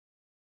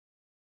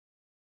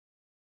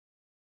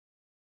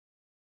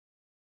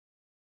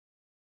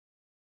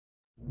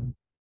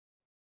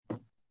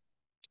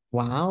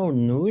Wow,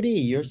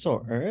 Nudie, you're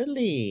so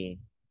early.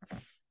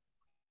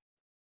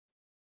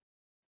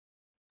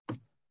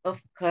 Of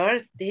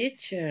course,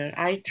 teacher.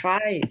 I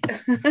tried.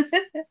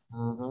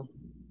 Uh-huh.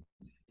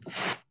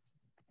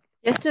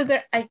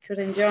 Yesterday I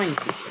couldn't join,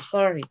 teacher.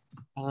 Sorry.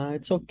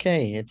 It's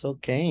okay. It's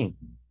okay.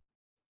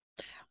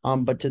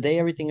 But today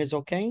everything is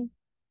okay.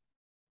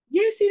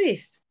 Yes, it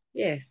is.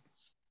 Yes.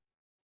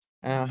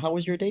 How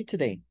was your day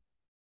today?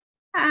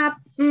 Uh,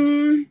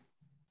 mm,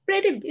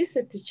 Pretty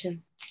busy, teacher.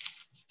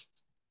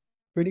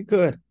 Pretty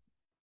good.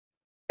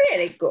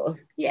 Pretty good.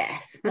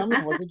 Yes. Tell me,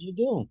 what did you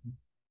do?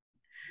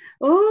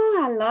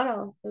 Oh,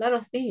 a lot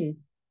of things.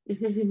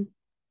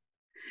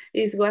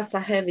 It was a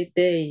heavy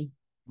day.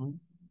 Hmm?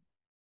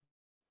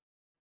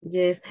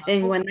 Yes,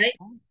 and Oh,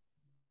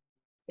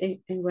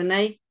 when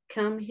I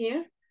come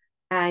here,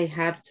 I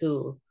have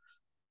to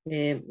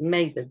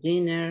make the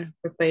dinner,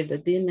 prepare the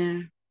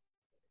dinner,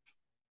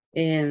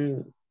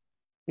 and,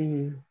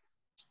 mm,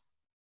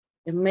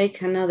 and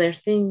make another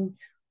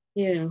things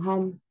here at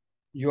home.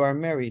 you are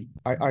married.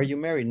 Are you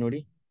married,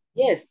 Nudie?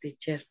 Yes,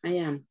 teacher, I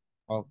am.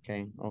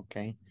 Okay,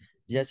 okay.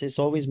 Yes, it's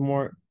always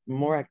more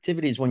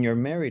activities when you're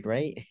married,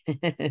 right?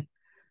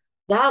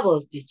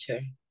 Double, teacher,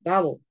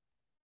 double.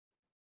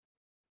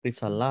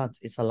 It's a lot.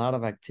 It's a lot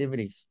of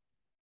activities.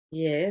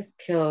 Yes,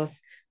 because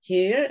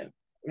here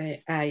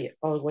I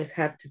always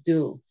have to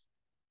do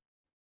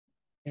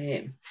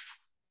uh,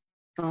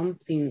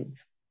 something.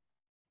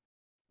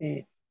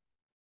 Uh,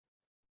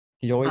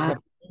 You always uh, have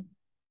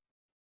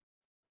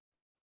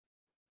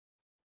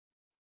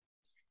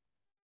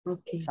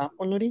okay.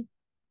 example, Nudie.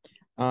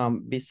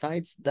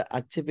 Besides the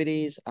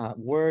activities at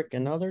work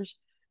and others,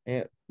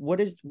 what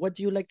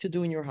do you like to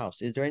do in your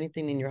house? Is there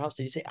anything in your house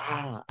that you say,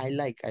 I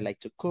like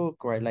to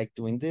cook or I like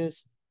doing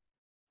this?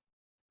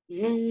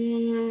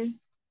 Mm,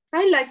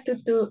 I like to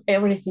do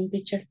everything,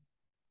 teacher.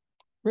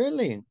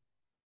 Really?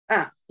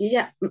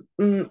 Yeah.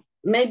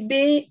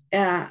 Maybe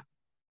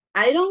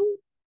iron,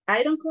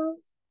 iron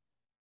clothes.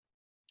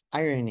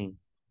 Ironing.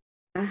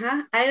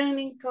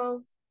 Ironing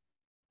clothes.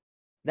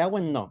 That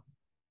one, no.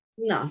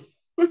 No,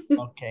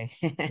 Okay.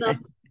 no.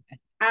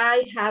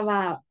 I have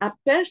a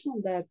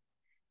person that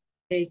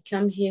they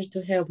come here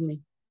to help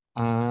me.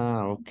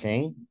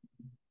 Okay.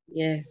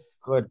 Yes.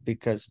 Good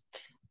because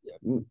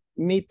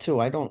me too.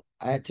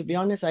 To be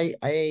honest,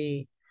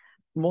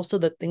 most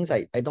of the things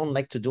I don't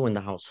like to do in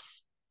the house.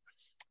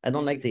 I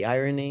don't like the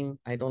ironing.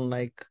 I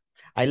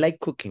like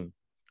cooking.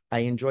 I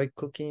enjoy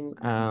cooking.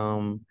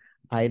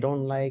 I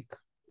don't like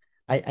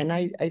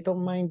I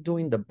don't mind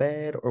doing the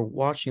bed or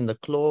washing the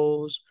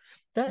clothes.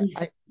 That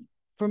I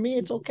For me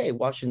it's okay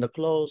washing the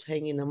clothes,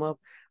 hanging them up,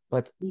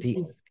 but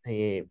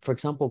for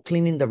example,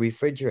 cleaning the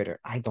refrigerator,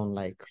 I don't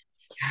like.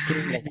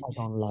 I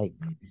don't like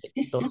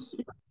those.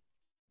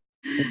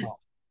 No.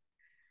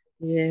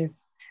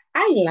 Yes,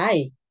 I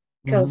like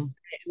Mhm. because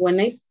when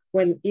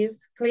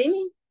it's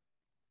cleaning,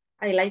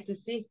 I like to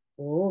see.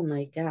 Oh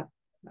my God,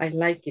 I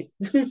like it.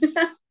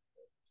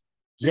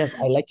 Yes,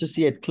 I like to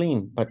see it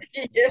clean, but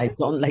Yeah, I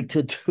don't like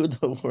to do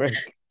the work.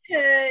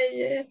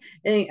 yeah.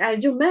 And are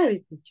you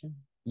married, teacher?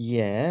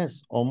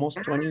 Yes, almost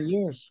 20 Ah,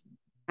 years.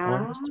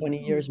 Almost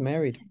 20 years ah,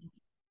 married.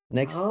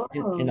 Next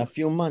in oh, a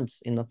few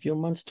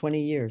months,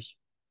 20 years.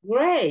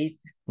 great.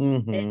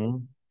 And Mm-hmm.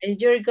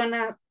 and you're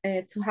gonna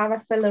to have a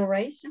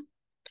celebration?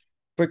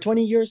 For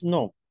 20 years,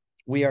 no.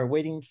 We are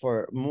waiting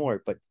for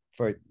more, but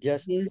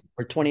Mhm.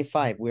 for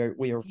 25, we are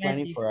Yeah,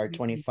 planning for our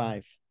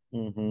 25.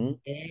 Mm-hmm.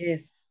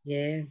 yes,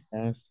 yes.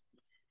 Yes.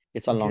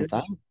 It's a long Good.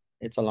 time.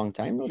 It's a long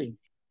time, Nuri.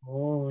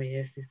 Oh,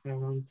 yes, it's a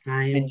long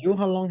And time. you,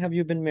 how long have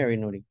you been married,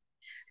 Nuri?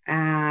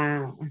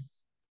 Uh,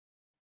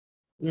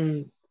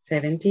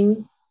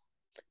 17.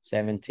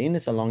 17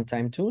 is a long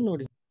time too,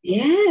 Nuri.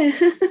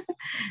 Yeah,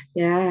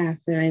 yeah,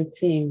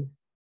 17.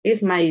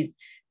 It's my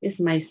it's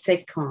my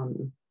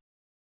second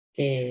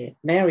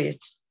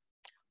marriage.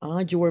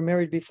 You were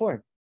married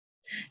before.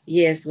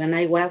 Yes, when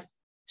I was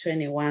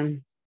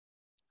 21.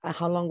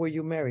 How long were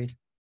you married?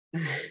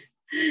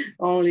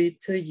 Only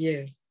 2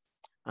 years.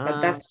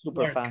 But doesn't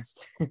Super work.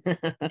 fast.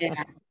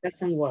 Yeah,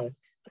 doesn't work.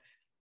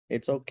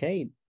 It's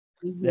okay.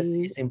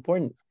 Mhm, It's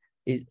important.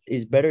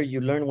 It's better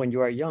you learn when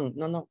you are young.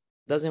 No, no,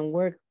 doesn't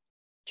work.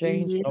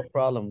 Change, mhm. no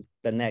problem.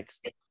 The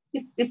next.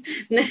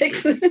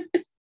 Next.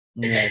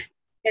 Next.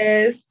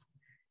 Yes,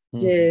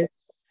 Mhm.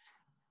 yes.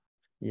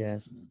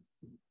 Yes.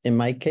 In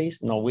my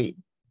case, no,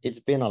 it's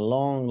been a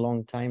long,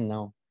 long time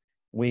now.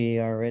 We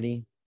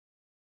already,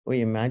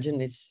 we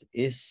imagine it's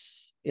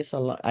a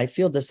lot. I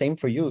feel the same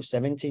for you.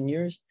 17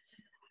 years,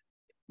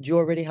 you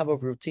already have a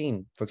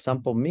routine. For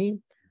example, me,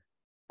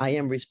 I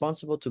am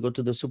responsible to go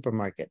to the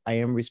supermarket. I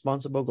am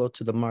responsible go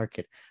to the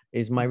market.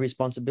 Is my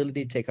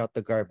responsibility take out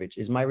the garbage.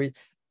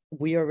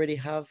 We already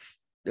have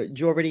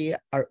you already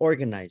are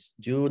organized.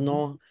 You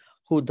know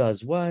who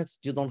does what.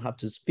 You don't have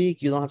to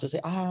speak. You don't have to say,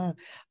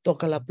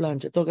 toca la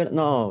plancha, toca.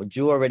 No,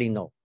 you already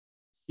know.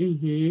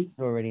 Mhm,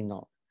 You already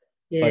know.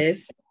 But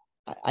yes.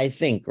 I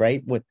think,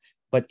 right?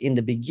 But in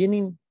the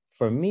beginning,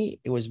 for me,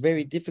 it was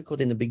very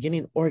difficult in the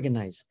beginning,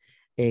 organize.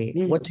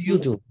 What do you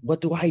do?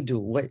 What do I do?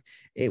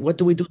 What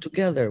do we do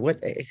together?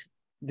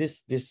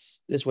 This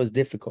was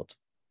difficult.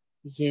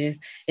 Yes,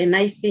 and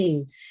I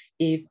think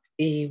if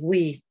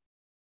we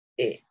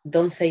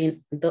don't say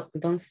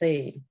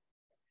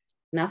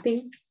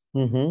nothing,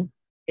 Mm-hmm.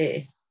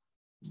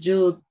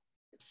 You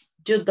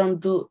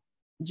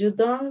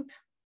don't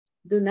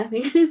do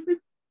nothing.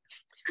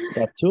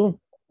 That too.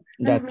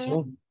 That Mhm.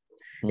 too.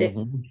 In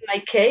Mm-hmm. my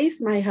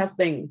case, my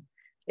husband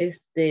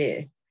is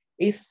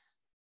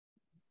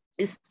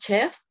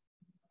chef,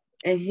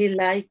 and he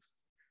likes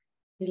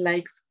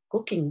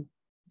cooking.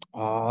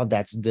 Oh,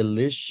 that's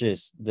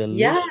delicious.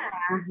 Yeah,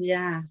 Delicious.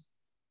 yeah.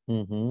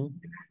 Mm-hmm. I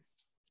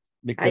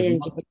Because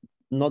enjoy.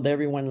 not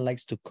everyone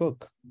likes to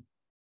cook.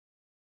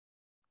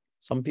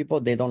 Some people,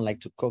 they don't like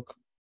to cook.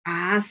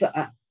 So,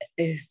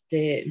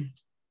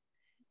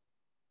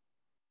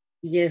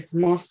 yes,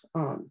 most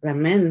the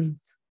men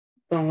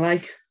don't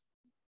like.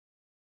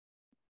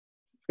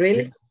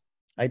 Really? Yes.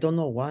 I don't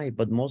know why,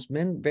 but most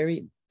Salvadorian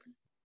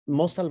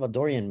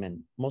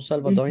Mhm.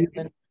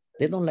 men,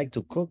 they don't like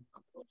to cook,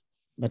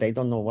 but I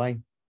don't know why.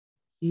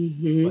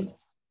 Mhm.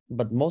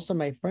 But most of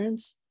my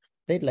friends,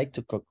 they like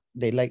to cook.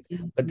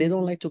 But they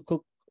don't like to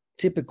cook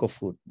typical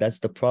food. That's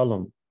the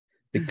problem.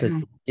 Because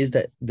Uh-huh. is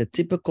that the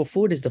typical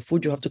food is the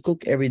food you have to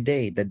cook every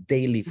day, the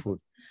daily food.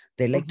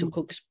 They like to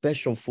Uh-huh. cook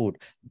special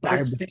food,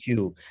 As-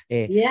 barbecue,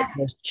 Yeah,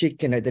 roast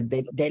chicken.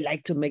 They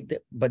like to make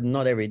that, but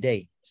not every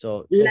day. So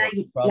that's the like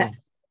like problem.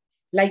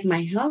 like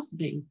my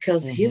husband,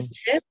 because Mm-hmm. he's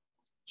chef,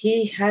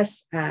 he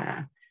has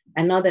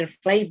another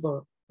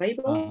flavor,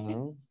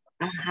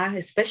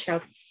 Uh-huh.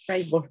 special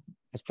flavor.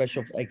 A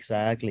special,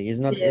 exactly. It's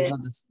Yeah.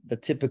 not the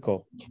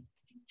typical,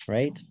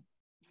 right?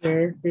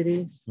 Yes, it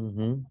is.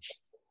 Mm-hmm.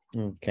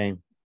 Okay.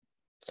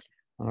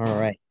 All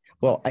right.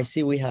 Well, I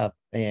see we have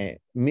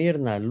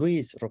Mirna,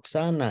 Luis,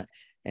 Roxana.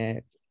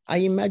 Uh, I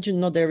imagine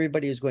not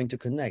everybody is going to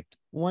connect.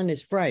 One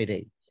is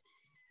Friday.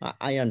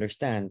 I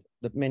understand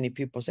that many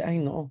people say, I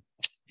know,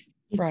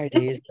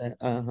 Friday is,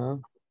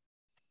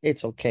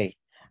 it's okay.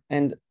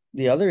 And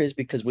the other is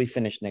because we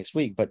finish next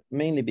week, but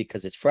mainly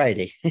because it's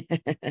Friday.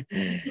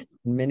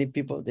 Many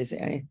people, they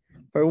say,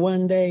 for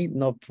one day,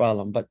 no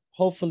problem. But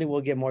hopefully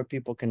we'll get more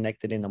people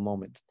connected in a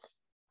moment.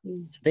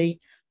 Today,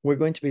 we're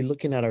going to be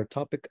looking at our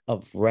topic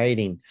of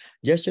writing.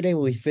 Yesterday,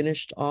 we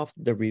finished off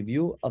the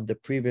review of the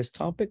previous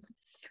topic.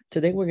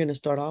 Today, we're going to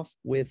start off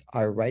with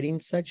our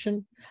writing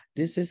section.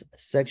 This is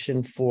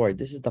section 4.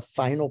 This is the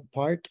final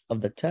part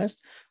of the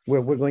test where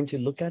we're going to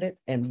look at it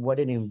and what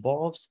it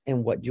involves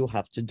and what you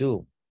have to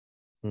do.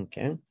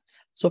 Okay.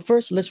 So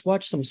first, let's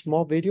watch some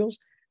small videos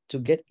to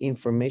get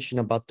information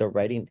about the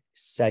writing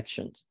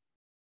sections.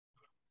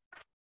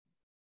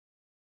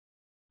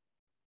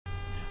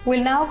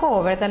 We'll now go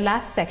over the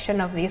last section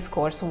of this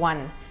course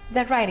 1,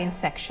 the writing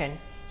section.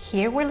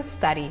 Here we'll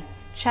study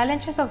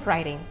challenges of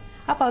writing,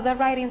 about the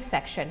writing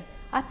section,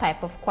 a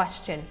type of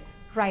question,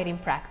 writing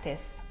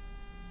practice.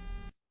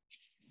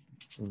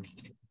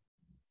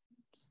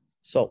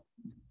 So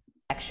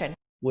Section.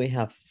 we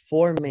have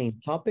 4 main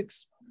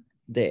topics: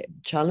 the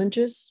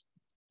challenges,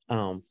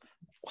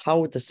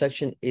 how the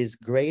section is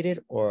graded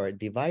or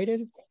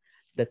divided,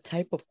 the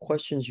type of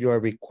questions you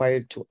are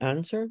required to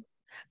answer,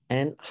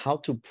 and how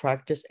to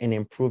practice and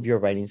improve your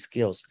writing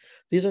skills.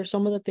 These are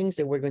some of the things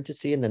that we're going to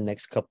see in the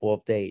next couple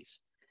of days.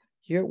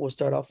 Here, we'll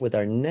start off with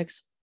our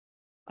next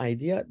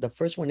idea. The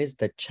first one is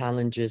the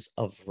challenges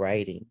of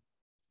writing.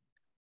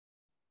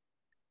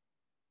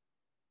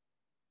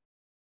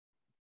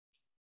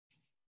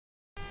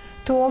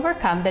 To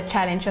overcome the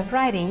challenge of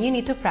writing, you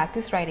need to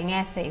practice writing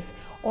essays,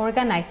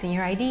 organizing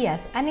your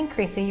ideas, and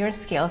increasing your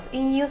skills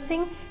in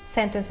using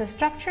sentence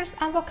structures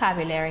and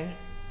vocabulary.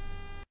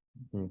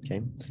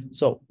 Okay,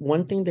 so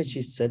one thing that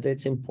she said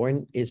that's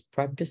important is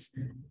practice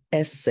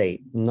essay,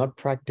 not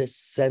practice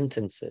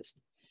sentences.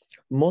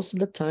 Most of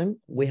the time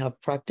we have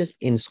practice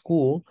in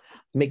school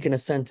making a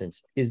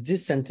sentence. Is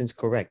this sentence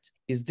correct?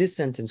 Is this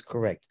sentence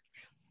correct?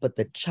 But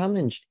the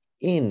challenge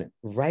in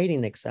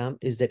writing exam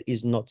is that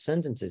is not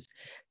sentences,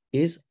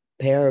 is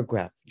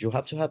paragraph. You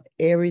have to have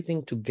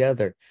everything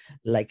together,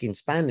 like in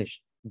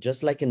Spanish,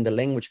 just like in the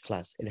language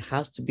class. It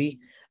has to be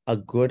a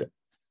good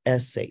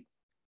essay.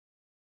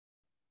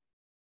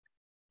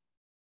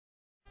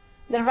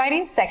 The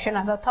writing section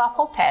of the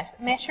TOEFL test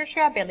measures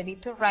your ability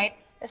to write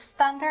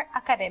standard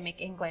academic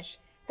English.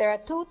 There are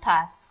 2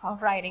 tasks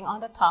of writing on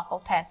the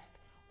TOEFL test,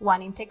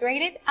 one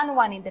integrated and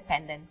one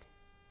independent.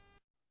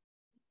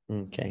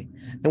 Okay,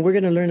 and we're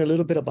going to learn a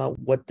little bit about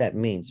what that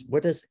means.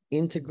 What does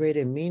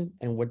integrated mean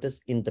and what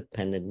does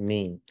independent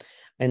mean?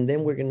 And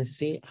then we're going to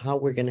see how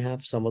we're going to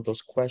have some of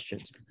those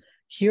questions.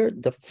 Here,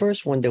 the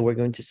first one that we're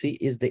going to see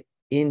is the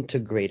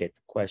integrated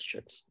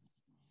questions.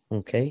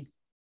 Okay,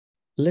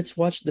 let's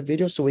watch the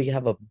video so we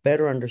have a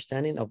better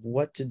understanding of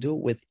what to do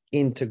with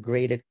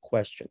integrated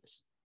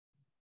questions.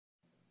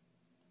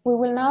 We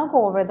will now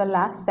go over the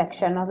last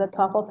section of the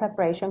TOEFL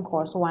preparation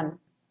course 1,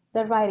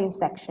 the writing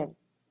section.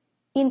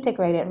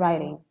 Integrated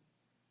writing.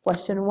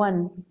 Question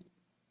 1.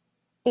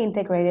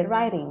 Integrated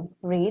writing.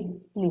 Read,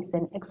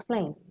 listen,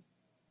 explain.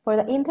 For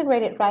the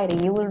integrated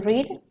writing, you will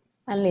read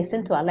and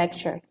listen to a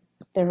lecture.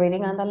 The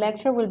reading and the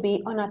lecture will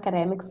be on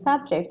academic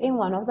subject in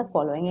one of the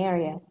following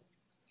areas.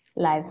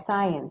 Life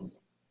science,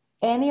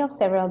 any of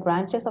several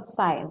branches of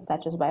science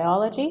such as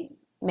biology,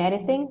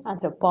 medicine,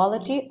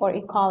 anthropology, or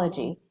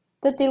ecology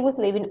that deal with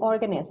living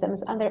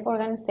organisms and their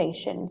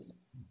organizations,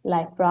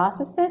 life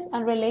processes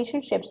and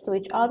relationships to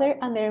each other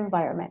and their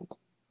environment.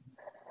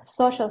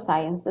 Social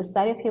science, the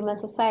study of human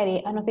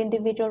society and of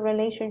individual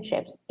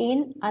relationships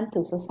in and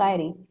to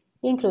society,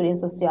 including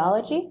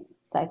sociology,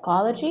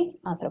 psychology,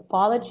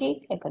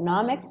 anthropology,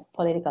 economics,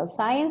 political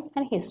science,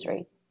 and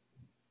history.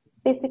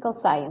 Physical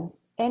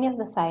science, any of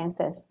the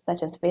sciences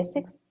such as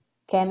physics,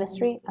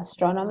 chemistry,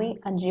 astronomy,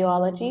 and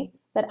geology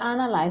that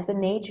analyze the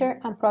nature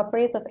and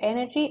properties of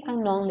energy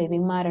and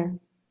non-living matter.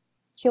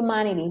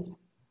 Humanities,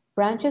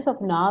 branches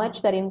of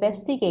knowledge that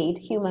investigate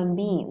human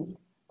beings,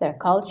 their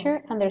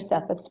culture, and their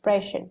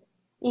self-expression,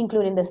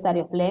 including the study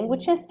of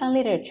languages and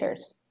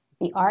literatures,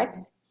 the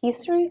arts,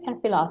 history,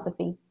 and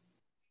philosophy.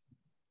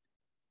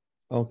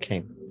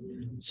 Okay,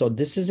 so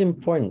this is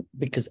important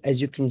because as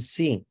you can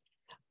see,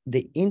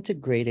 the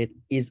integrated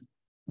is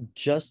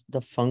just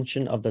the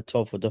function of the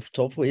TOEFL. The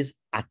TOEFL is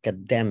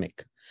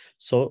academic.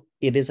 So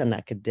it is an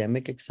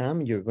academic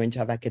exam. You're going to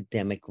have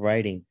academic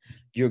writing.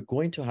 You're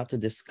going to have to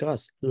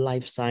discuss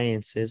life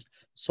sciences,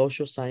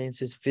 social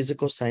sciences,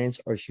 physical science,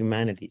 or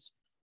humanities.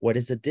 What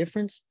is the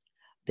difference?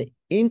 The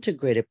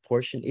integrated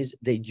portion is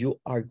that you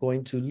are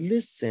going to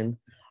listen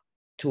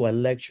to a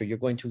lecture. You're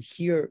going to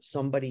hear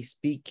somebody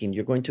speaking.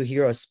 You're going to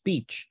hear a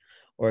speech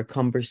or a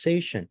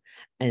conversation.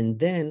 And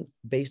then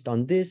based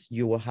on this,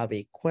 you will have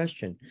a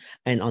question.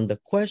 And on the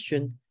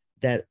question,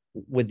 that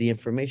with the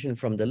information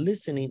from the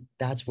listening,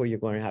 that's where you're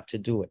going to have to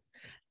do it.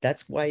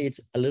 That's why it's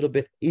a little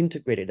bit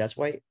integrated. That's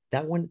why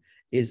that one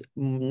is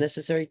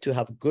necessary to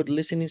have good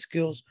listening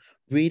skills,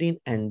 reading,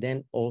 and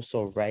then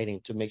also writing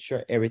to make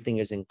sure everything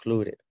is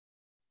included.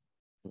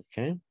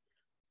 Okay.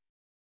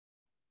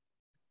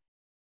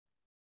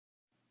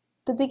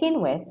 To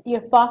begin with,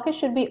 your focus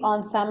should be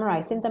on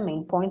summarizing the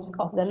main points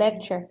of the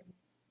lecture.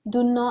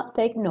 Do not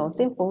take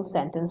notes in full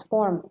sentence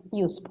form.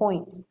 Use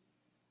points.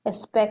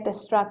 Expect a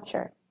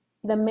structure.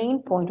 The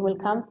main point will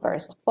come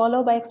first,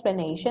 followed by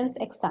explanations,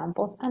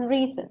 examples, and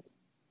reasons.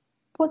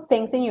 Put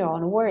things in your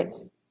own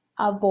words.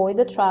 Avoid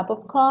the trap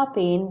of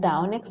copying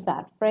down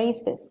exact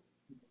phrases.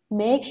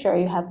 Make sure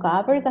you have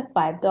covered the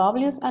 5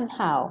 W's and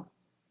how.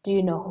 Do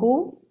you know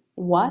who,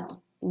 what,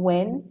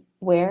 when,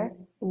 where,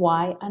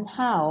 why, and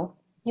how?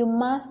 You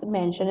must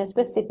mention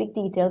specific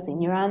details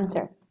in your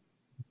answer.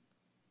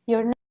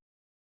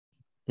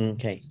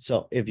 Okay,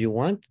 so if you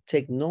want to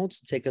take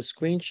notes, take a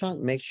screenshot,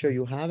 make sure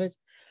you have it.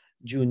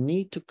 You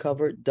need to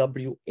cover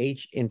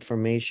WH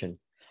information.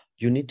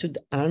 You need to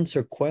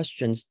answer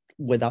questions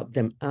without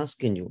them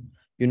asking you.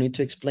 You need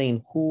to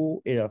explain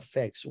who it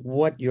affects,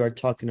 what you are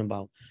talking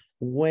about,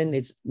 when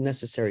it's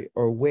necessary,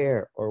 or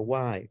where, or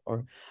why,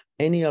 or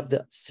any of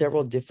the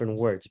several different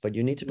words, but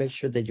you need to make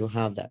sure that you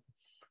have that.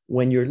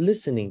 When you're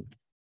listening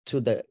to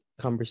the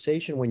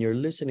conversation, when you're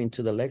listening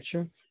to the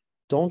lecture,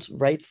 don't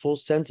write full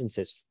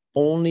sentences.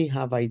 Only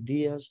have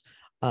ideas,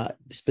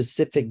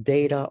 specific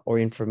data or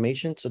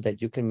information so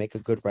that you can make a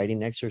good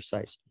writing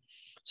exercise.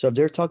 So if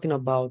they're talking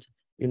about,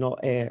 you know,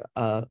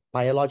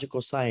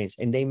 biological science,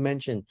 and they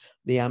mention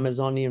the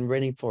Amazonian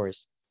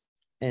rainforest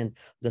and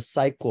the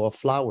cycle of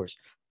flowers,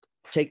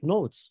 take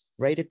notes,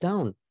 write it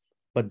down,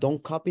 but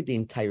don't copy the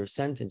entire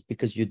sentence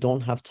because you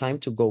don't have time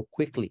to go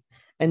quickly.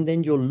 And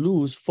then you'll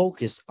lose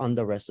focus on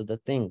the rest of the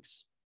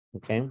things,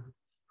 okay?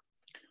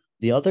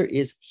 The other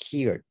is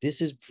here.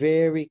 This is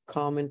very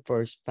common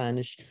for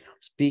Spanish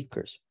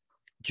speakers.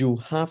 You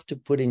have to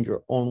put in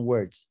your own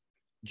words.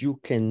 You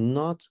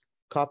cannot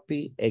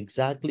copy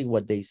exactly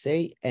what they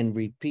say and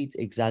repeat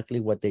exactly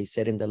what they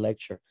said in the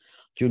lecture.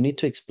 You need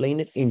to explain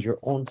it in your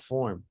own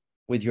form,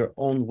 with your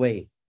own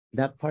way.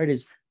 That part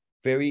is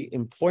very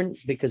important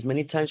because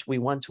many times we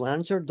want to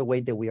answer the way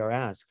that we are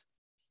asked,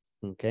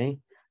 okay?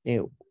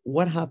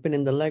 What happened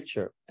in the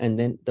lecture? And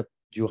then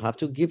you have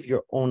to give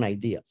your own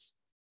ideas.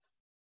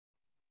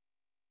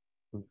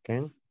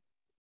 Okay.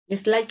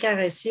 It's like a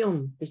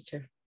resume,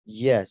 teacher.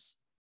 Yes.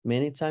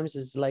 Many times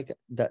it's like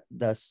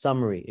the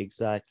summary,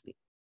 exactly.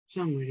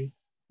 Summary.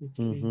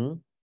 Okay.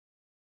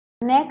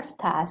 Mm-hmm. Next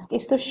task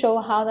is to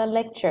show how the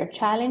lecture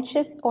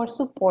challenges or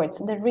supports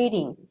the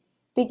reading.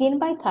 Begin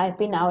by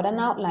typing out an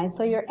outline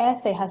so your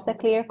essay has a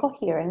clear,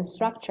 coherent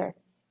structure.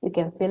 You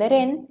can fill it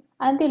in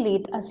and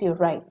delete as you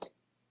write.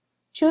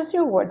 Choose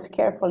your words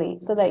carefully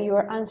so that you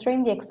are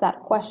answering the exact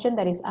question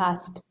that is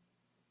asked.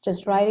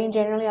 Just writing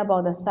generally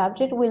about the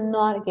subject will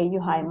not get you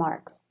high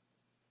marks.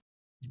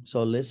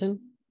 So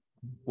listen,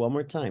 one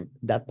more time.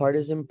 That part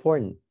is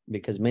important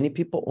because many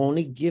people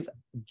only give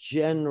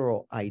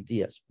general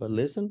ideas, but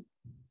listen.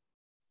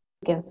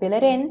 You can fill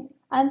it in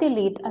and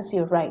delete as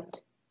you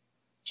write.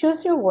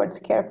 Choose your words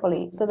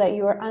carefully so that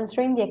you are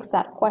answering the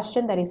exact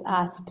question that is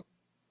asked.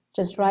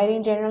 Just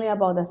writing generally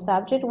about the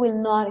subject will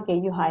not get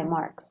you high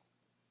marks.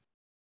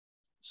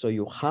 So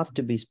you have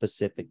to be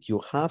specific. You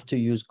have to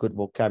use good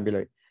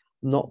vocabulary.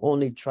 not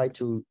only try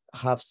to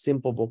have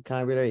simple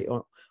vocabulary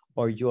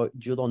or you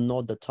don't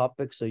know the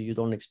topic, so you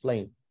don't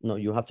explain. No,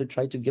 you have to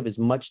try to give as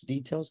much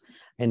details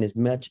and as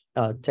much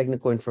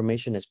technical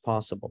information as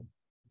possible.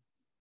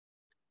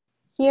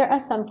 Here are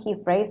some key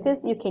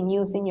phrases you can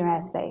use in your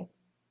essay.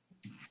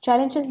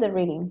 Challenges the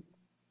reading.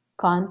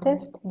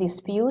 Contest,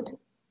 dispute,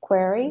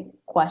 query,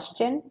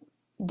 question,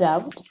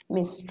 doubt,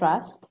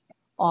 mistrust,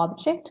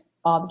 object,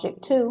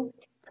 object to,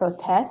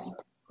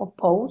 protest,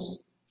 oppose,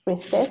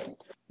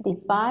 resist,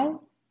 defy,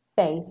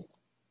 face.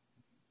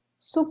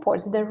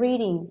 Supports the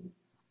reading.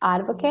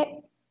 Advocate,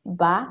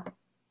 back,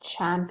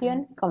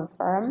 champion,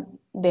 confirm,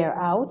 bear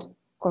out,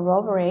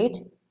 corroborate,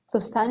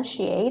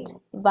 substantiate,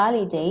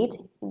 validate,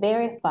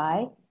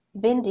 verify,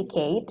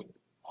 vindicate,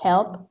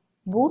 help,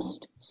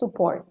 boost,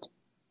 support.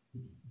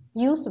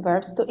 Use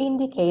verbs to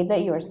indicate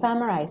that you are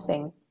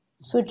summarizing.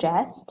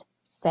 Suggest,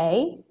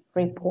 say,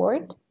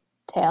 report,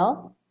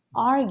 tell,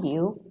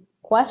 argue,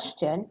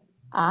 question,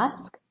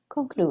 ask,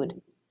 conclude.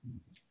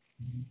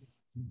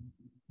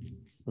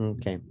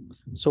 Okay,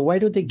 so why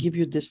do they give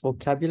you this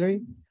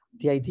vocabulary?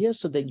 The idea is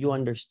so that you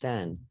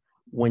understand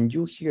when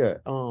you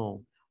hear,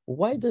 oh,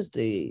 why does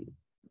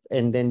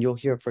and then you'll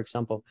hear, for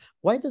example,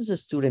 why does the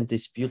student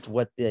dispute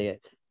what the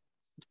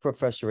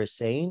professor is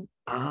saying?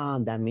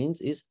 That means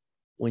is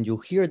when you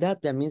hear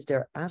that, that means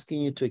they're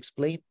asking you to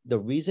explain the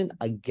reason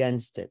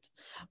against it.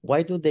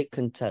 Why do they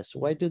contest?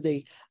 Why do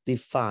they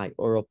defy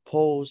or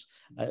oppose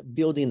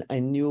building a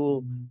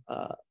new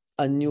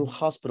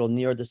hospital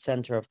near the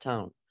center of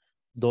town?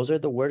 Those are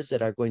the words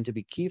that are going to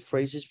be key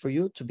phrases for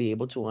you to be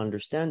able to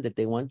understand that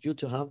they want you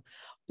to have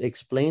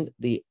explained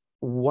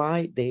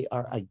why they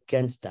are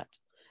against that.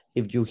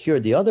 If you hear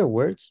the other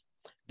words,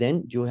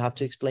 then you have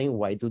to explain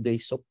why do they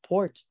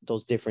support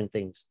those different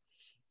things.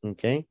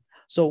 Okay,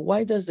 so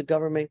why does the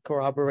government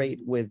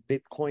cooperate with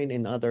Bitcoin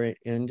and other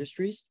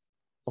industries?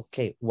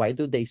 Okay, why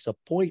do they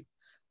support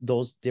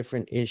those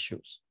different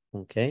issues?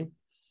 Okay,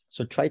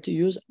 so try to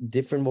use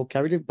different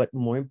vocabulary, but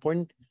more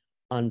important,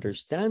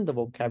 understand the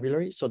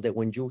vocabulary so that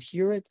when you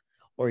hear it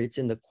or it's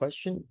in the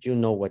question, you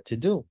know what to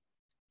do.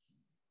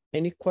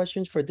 Any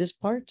questions for this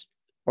part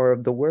or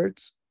of the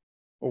words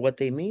or what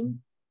they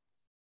mean?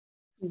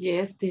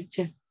 Yes,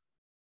 teacher.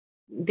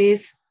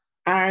 These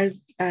are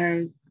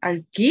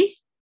key.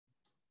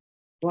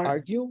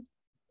 Argue?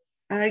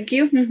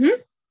 Argue.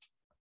 Mm-hmm.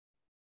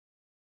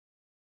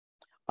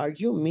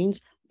 Argue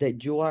means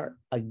that you are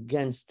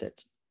against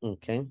it.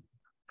 Okay.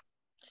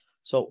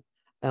 So,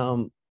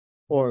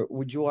 or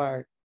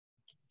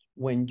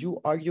when you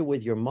argue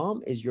with your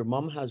mom, is your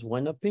mom has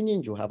one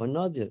opinion, you have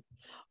another.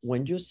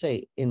 When you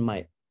say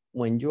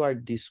when you are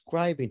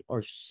describing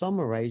or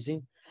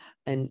summarizing,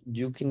 and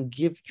you can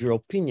give your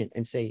opinion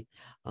and say,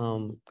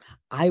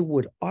 I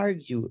would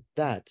argue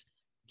that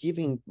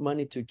giving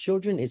money to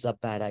children is a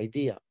bad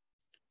idea.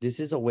 This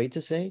is a way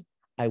to say,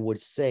 I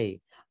would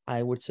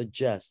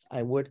suggest,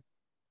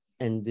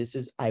 and this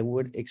is, I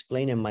would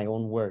explain in my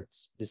own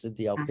words. This is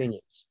the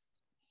opinions.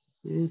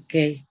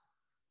 Okay.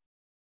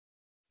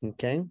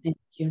 Okay. Thank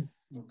you.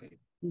 Okay.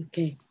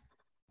 Okay.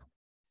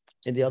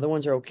 And the other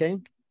ones are okay?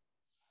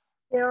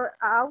 They're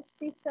out,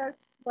 teacher.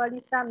 What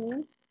does that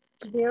mean?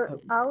 They're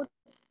out.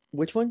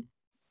 Which one?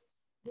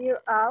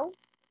 They're out.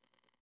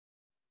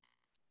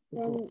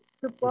 And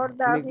support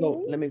that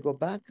reading. Let me go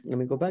back.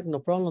 No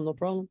problem, no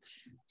problem.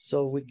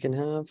 So we can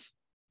have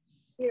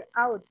They're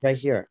out. right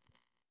here,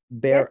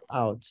 bear Yes.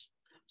 out.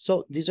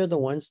 So these are the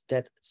ones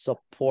that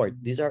support.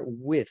 These are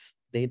with,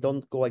 they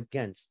don't go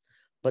against,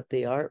 but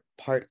they are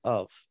part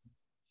of.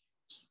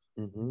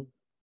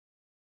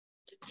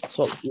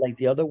 So like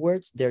the other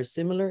words, they're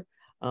similar.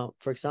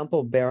 For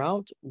example, bear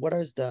out, what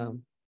is the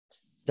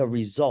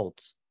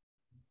result?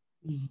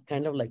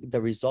 Kind of like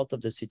the result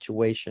of the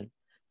situation.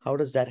 How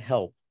does that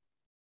help?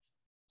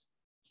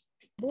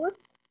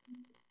 Boost.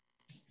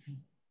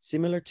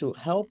 Similar to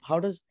help, how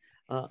does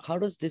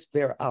this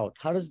bear out?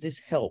 How does this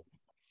help?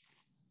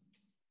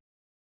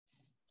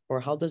 Or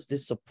how does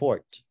this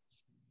support?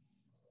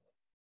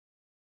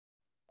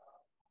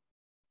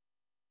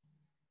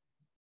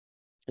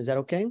 Is that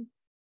okay?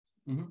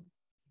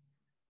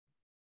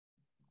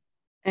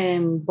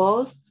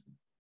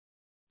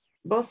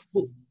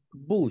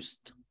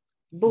 Boost.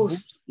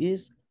 Boost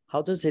is,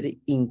 how does it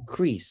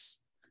increase?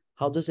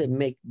 How does it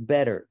make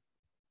better?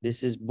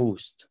 This is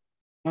boost.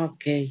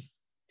 Okay,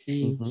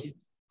 thank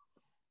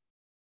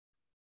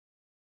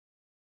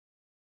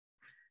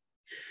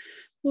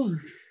you.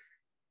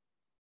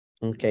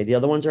 Okay, the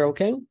other ones are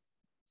okay?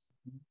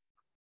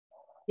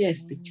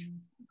 Yes, teacher.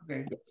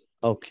 Okay.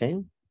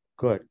 Okay,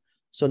 good.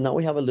 So now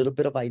we have a little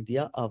bit of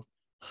idea of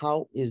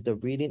how is the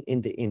reading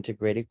in the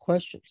integrated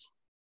questions.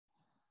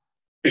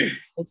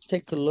 Let's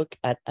take a look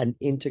at an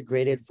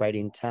integrated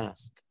writing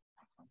task.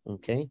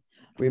 Okay,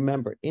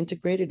 remember,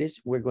 integrated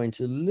is we're going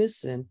to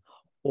listen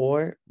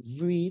or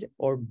read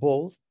or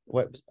both,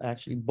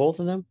 actually both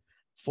of them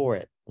for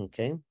it.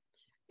 Okay,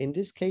 in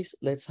this case,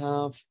 let's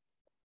have,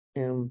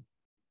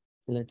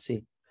 let's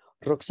see,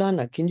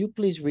 Roxana, can you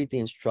please read the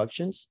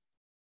instructions?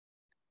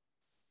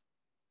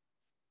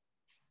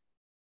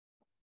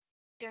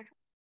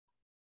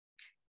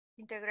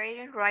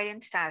 Integrated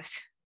writing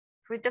task.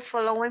 Read the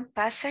following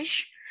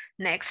passage.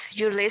 Next,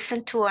 you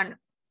listen to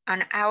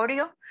an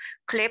audio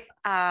clip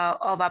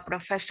of a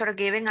professor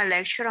giving a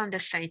lecture on the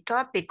same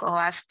topic or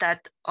as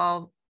that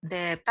of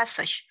the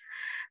passage.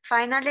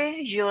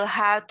 Finally, you'll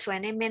have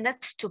 20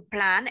 minutes to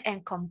plan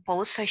and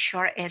compose a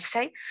short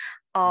essay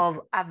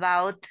of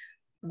about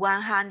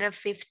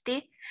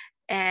 150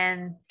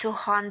 and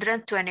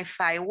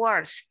 225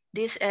 words.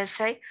 This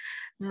essay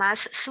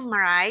must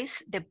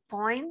summarize the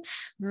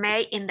points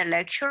made in the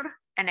lecture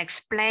and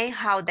explain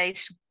how they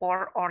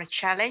support or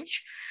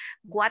challenge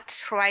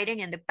what's writing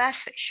in the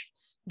passage.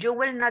 You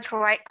will not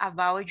write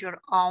about your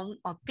own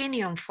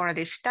opinion for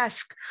this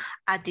task.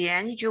 At the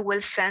end, you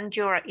will send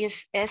your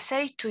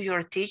essay to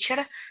your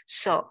teacher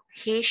so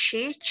she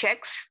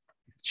checks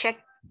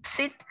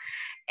it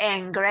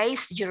and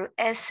grades your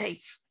essay.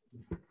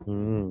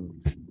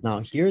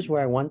 Now, here's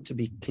where I want to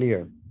be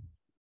clear.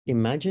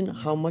 Imagine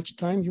how much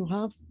time you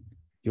have.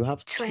 You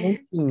have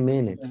 20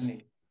 minutes.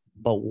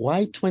 But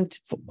why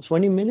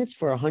 20 minutes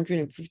for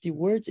 150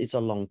 words? It's a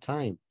long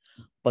time.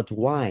 But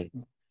why?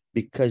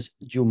 Because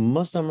you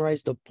must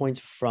summarize the points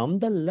from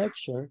the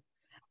lecture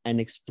and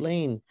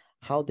explain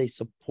how they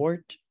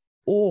support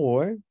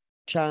or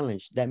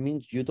challenge. That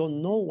means you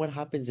don't know what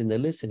happens in the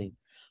listening,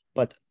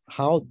 but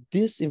how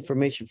this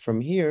information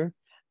from here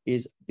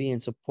is being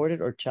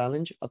supported or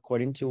challenged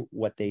according to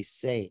what they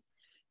say.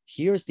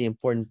 Here's the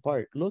important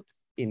part. Look,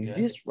 in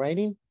this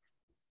writing,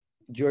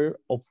 your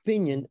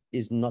opinion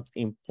is not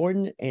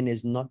important and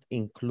is not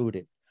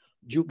included.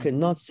 You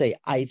cannot say,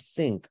 I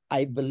think,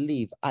 I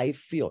believe, I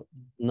feel.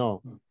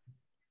 No,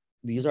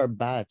 these are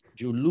bad.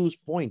 You lose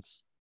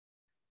points.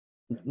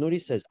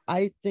 Nuri says,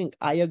 I think,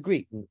 I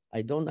agree.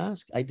 I didn't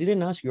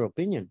ask your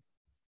opinion.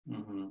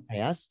 I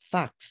asked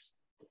facts.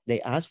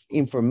 They ask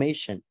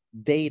information,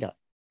 data,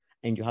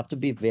 and you have to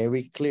be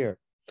very clear.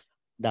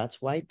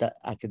 That's why the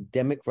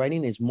academic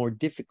writing is more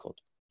difficult,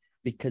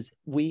 because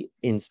we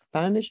in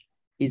Spanish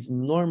is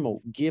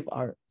normal. Give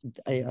our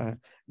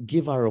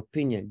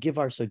opinion, give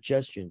our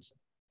suggestions.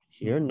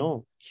 Here,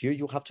 no. Here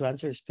you have to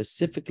answer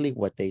specifically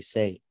what they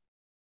say.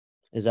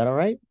 Is that all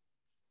right?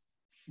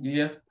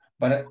 Yes,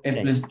 but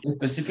a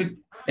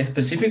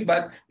specific,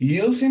 but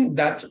using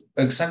that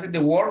exactly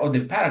the word or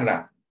the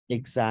paragraph.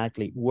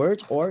 Exactly,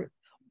 words or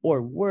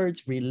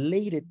words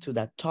related to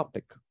that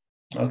topic.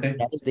 Okay.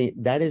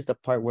 That is the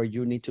part where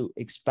you need to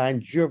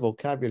expand your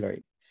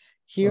vocabulary.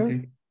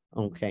 Here,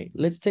 okay,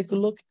 let's take a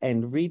look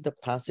and read the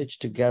passage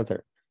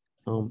together.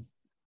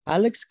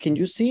 Alex, can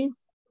you see?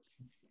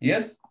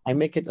 Yes. I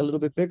make it a little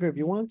bit bigger if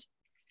you want.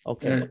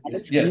 Okay,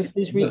 Alex, yes. Can you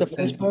please read the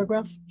first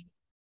paragraph?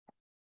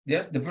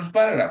 Yes, the first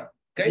paragraph.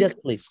 Okay. Yes,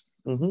 please.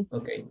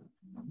 Okay.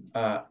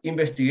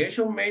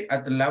 Investigation made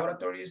at the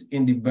laboratories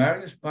in the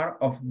various parts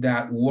of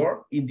the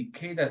world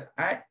indicate that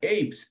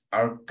apes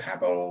are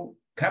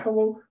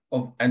capable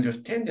of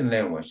understanding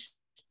language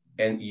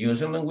and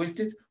using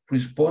linguistic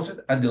responses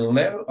at the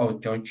level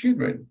of young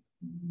children.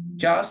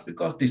 Just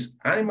because these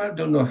animals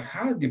do not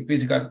have the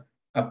physical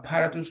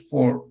apparatus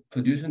for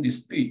producing the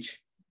speech,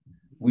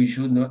 we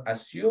should not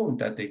assume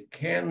that they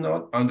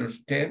cannot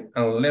understand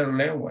and learn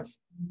language.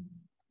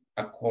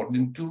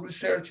 According to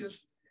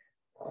researchers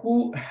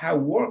who have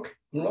worked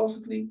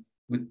closely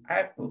with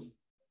apes,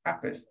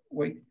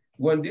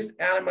 when these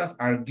animals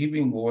are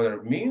given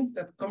other means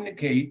that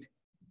communicate,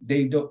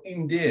 they do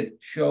indeed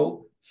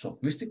show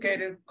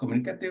sophisticated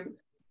communicative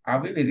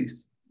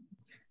abilities.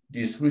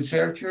 These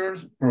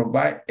researchers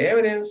provide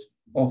evidence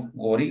of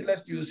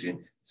gorillas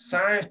using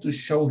signs to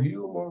show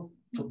humor,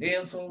 to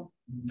insult,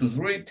 to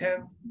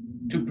threaten,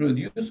 to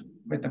produce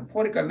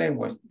metaphorical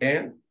language,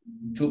 and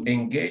to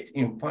engage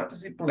in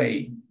fantasy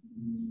play.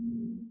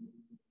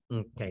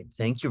 Okay,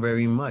 thank you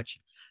very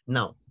much.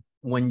 Now,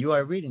 when you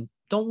are reading,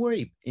 don't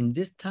worry. In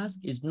this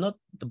task, is not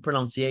the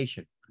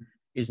pronunciation.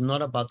 It's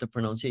not about the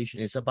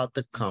pronunciation. It's about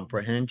the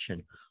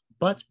comprehension.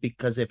 But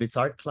because if it's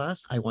our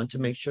class, I want to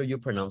make sure you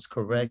pronounce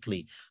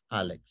correctly,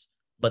 Alex.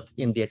 But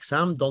in the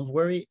exam, don't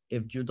worry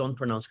if you don't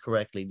pronounce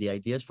correctly. The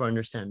idea is for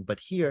understand. But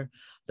here,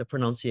 the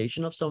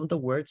pronunciation of some of the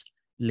words,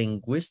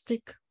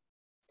 linguistic.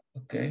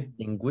 Okay.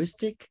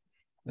 Linguistic.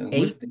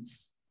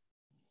 Linguistics.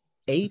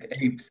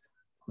 Apes.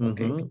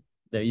 Okay.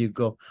 There you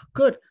go.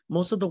 Good.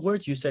 Most of the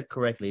words you said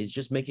correctly. It's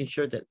just making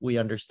sure that we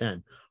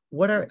understand.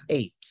 What are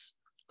apes?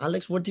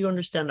 Alex, what do you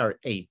understand are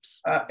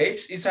apes?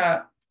 Apes is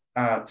a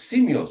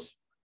simios.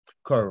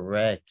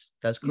 Correct.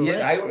 That's correct.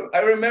 Yeah, I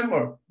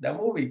remember the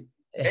movie.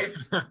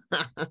 Apes.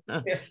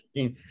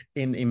 in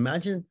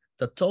Imagine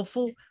the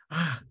tofu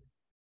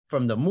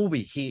from the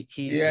movie. He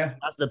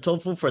has the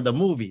tofu for the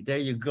movie. There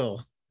you go.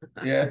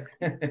 Yes.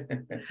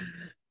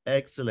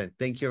 Excellent.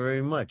 Thank you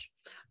very much.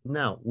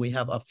 Now we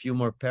have a few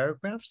more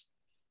paragraphs.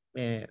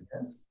 Yes.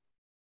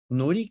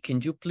 Nuri,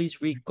 can you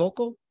please read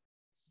Coco?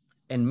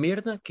 And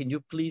Mirna, can you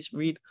please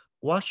read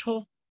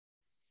Washo?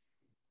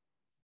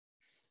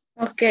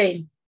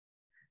 Okay.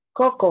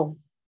 Coco,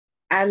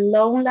 a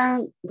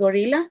lowland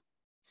gorilla,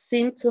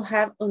 seemed to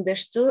have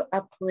understood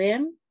a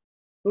poem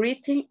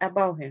written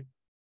about her.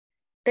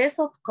 test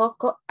of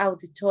Coco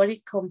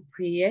auditory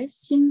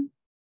comprehension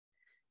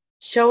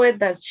showed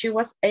that she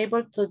was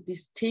able to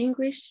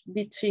distinguish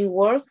between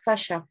words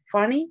such as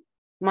funny,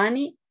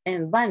 money,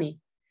 and bunny.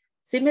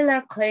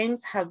 Similar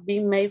claims have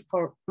been made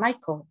for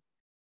Michael,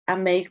 a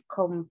male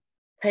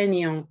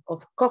companion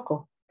of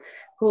Coco,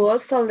 who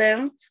also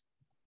learned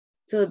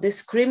to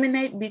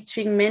discriminate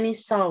between many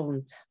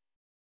sounds.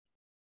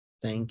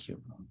 Thank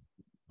you.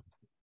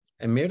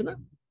 And Mirna?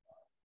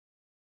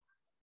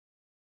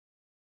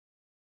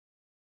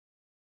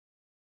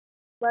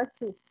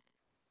 Wasu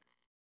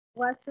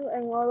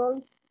and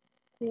other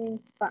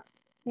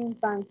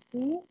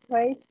chimpanzee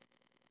race,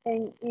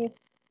 and if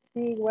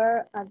she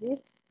were a deaf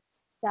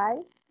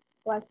child,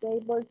 was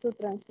able to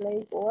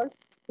translate words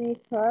she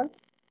heard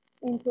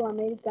into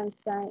American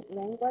Sign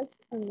Language.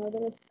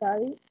 Another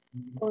study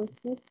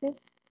consisted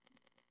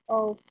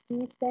of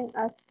teaching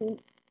a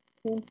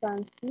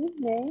chimpanzee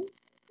named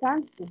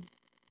Kansi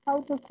how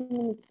to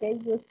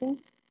communicate using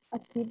a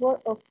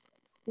keyboard of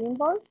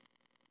symbols.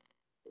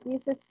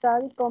 This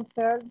study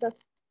compared the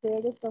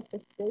series of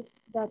speech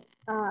that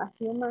a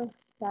human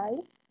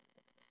child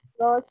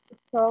lost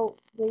saw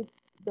with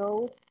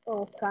those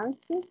of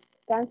Kansi.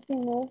 Kansi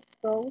moved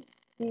through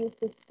this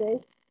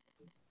stage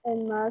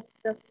in much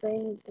the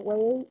same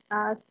way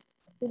as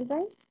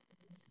children,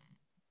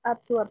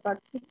 up to a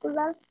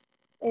particular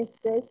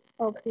stage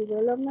of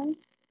development,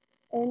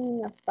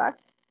 and in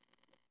fact,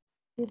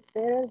 did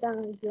better than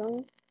a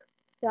young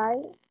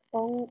child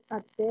on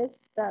a test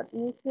that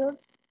measured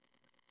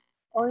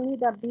only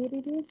the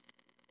ability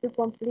to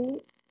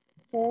complete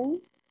and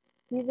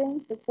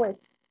given the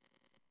question.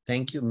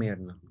 Thank you,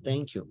 Mirna.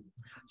 Thank you.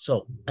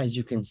 So as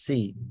you can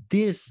see,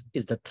 this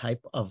is the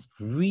type of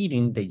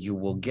reading that you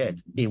will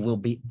get. It will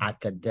be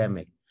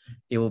academic.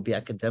 It will be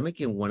academic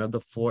in one of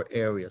the 4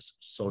 areas: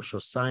 social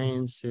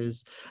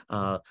sciences,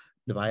 the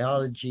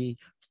biology,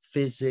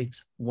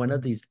 physics. One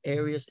of these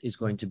areas is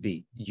going to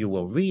be, you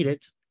will read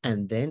it,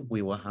 and then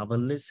we will have a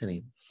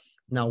listening.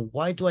 Now,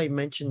 why do I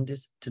mention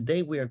this?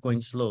 Today we are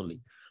going slowly,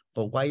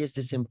 but why is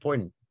this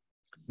important?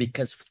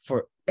 Because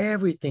for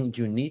everything,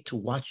 you need to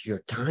watch your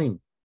time.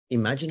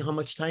 Imagine how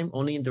much time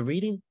only in the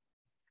reading.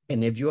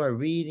 And if you are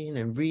reading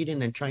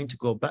and trying to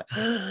go back,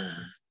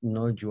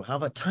 no, you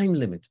have a time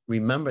limit.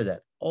 Remember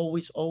that.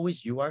 Always,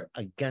 always, you are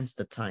against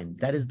the time.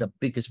 That is the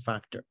biggest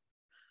factor.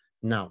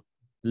 Now,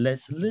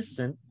 let's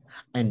listen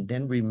and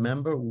then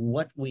remember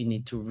what we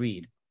need to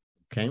read,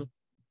 okay?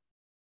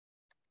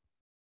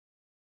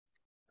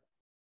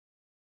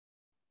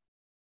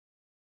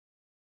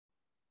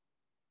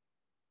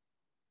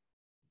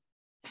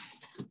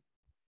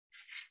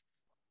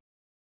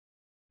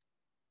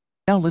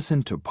 Now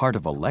listen to part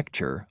of a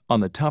lecture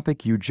on the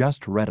topic you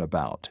just read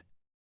about.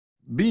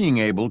 Being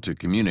able to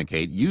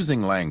communicate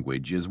using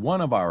language is one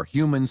of our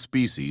human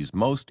species'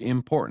 most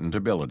important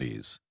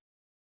abilities.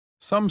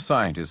 Some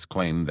scientists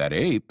claim that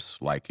apes,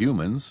 like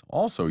humans,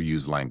 also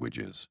use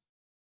languages.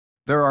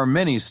 There are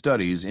many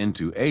studies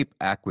into ape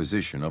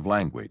acquisition of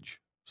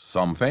language,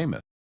 some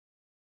famous.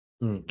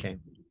 Okay.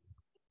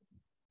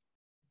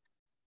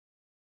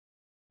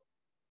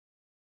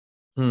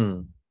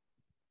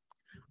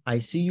 I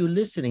see you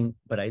listening,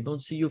 but I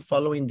don't see you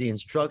following the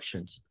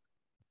instructions.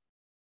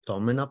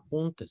 Tomen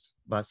apuntes.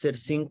 Va a ser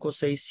 5,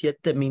 6,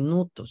 7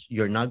 minutos.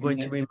 You're not going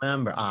to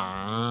remember.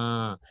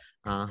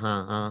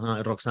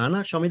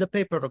 Roxana, show me the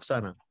paper,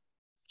 Roxana.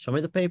 Show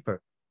me the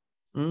paper.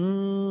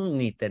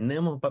 Ni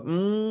tenemos.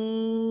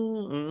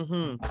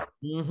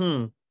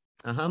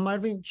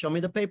 Marvin, show me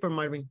the paper,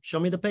 Marvin. Show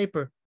me the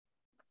paper.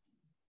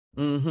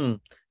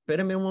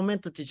 Espérame un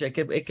momento, teacher. Es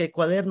que el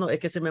cuaderno, es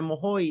que se me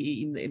mojó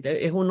y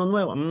es uno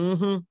nuevo.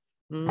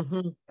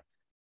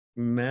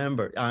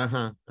 Remember,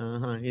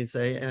 it's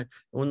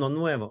uno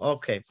nuevo.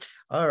 Okay,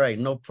 all right,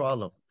 no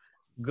problem.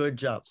 Good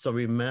job. So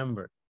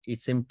remember,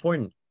 it's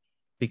important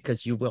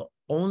because you will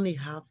only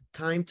have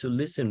time to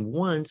listen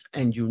once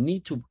and you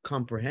need to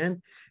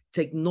comprehend,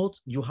 take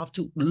notes. You have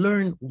to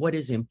learn what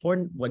is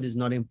important, what is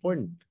not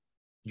important.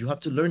 You have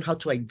to learn how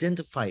to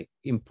identify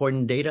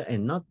important data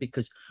and not,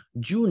 because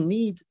you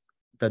need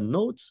the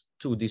notes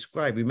to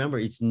describe. Remember,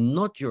 it's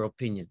not your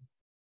opinion.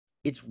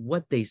 It's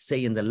what they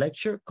say in the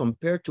lecture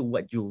compared to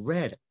what you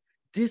read.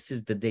 This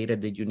is the data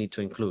that you need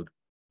to include.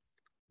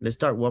 Let's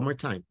start one more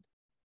time.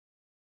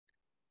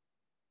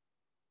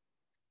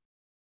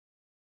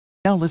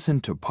 Now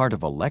listen to part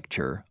of a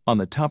lecture on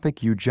the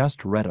topic you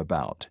just read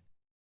about.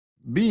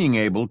 Being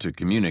able to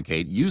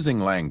communicate using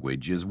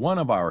language is one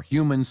of our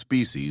human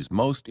species'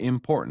 most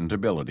important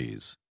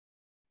abilities.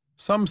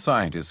 Some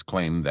scientists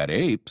claim that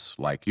apes,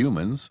 like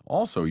humans,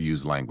 also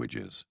use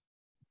languages.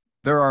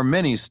 There are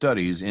many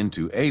studies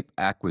into ape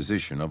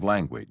acquisition of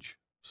language,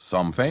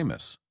 some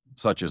famous,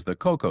 such as the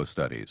Coco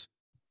studies.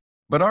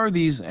 But are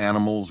these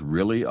animals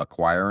really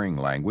acquiring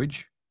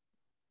language?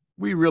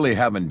 We really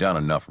haven't done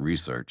enough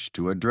research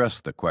to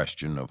address the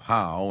question of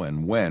how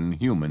and when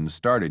humans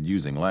started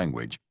using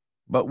language,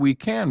 but we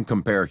can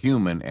compare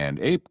human and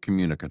ape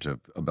communicative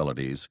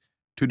abilities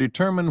to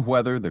determine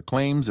whether the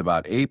claims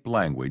about ape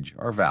language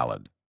are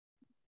valid.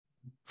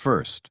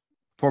 First,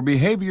 For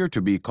behavior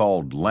to be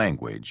called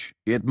language,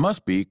 it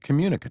must be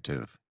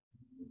communicative.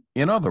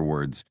 In other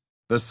words,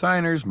 the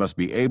signers must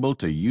be able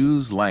to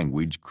use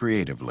language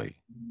creatively.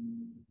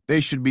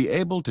 They should be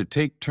able to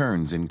take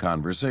turns in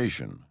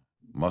conversation,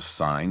 must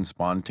sign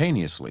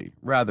spontaneously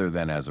rather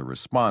than as a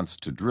response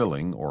to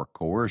drilling or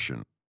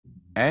coercion,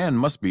 and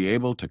must be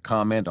able to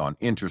comment on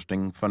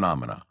interesting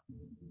phenomena.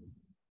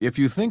 If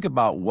you think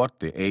about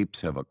what the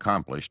apes have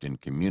accomplished in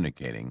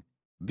communicating,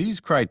 these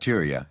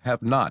criteria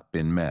have not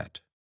been met.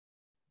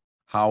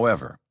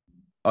 However,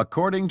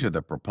 according to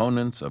the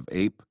proponents of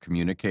ape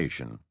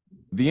communication,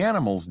 the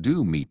animals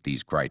do meet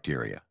these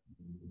criteria.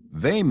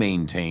 They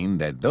maintain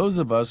that those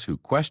of us who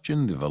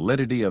question the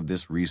validity of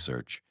this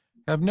research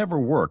have never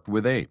worked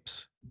with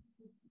apes.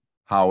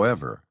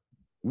 However,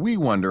 we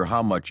wonder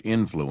how much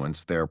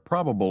influence their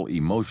probable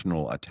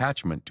emotional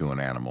attachment to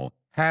an animal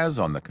has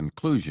on the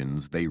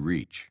conclusions they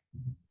reach.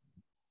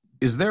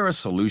 Is there a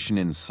solution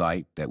in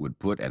sight that would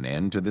put an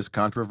end to this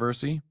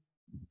controversy?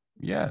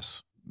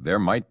 Yes, there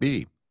might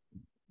be.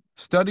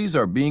 Studies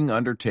are being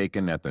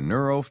undertaken at the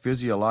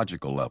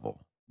neurophysiological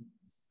level.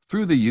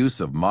 Through the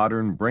use of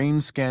modern brain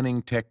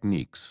scanning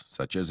techniques,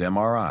 such as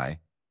MRI,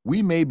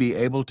 we may be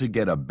able to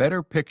get a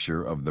better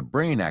picture of the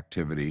brain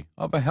activity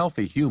of a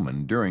healthy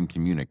human during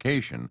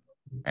communication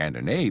and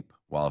an ape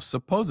while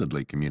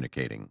supposedly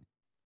communicating.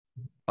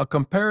 A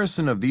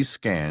comparison of these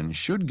scans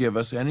should give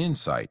us an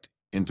insight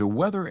into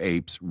whether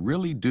apes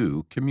really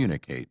do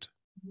communicate.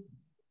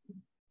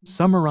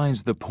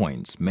 Summarize the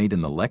points made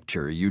in the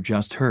lecture you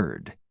just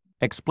heard,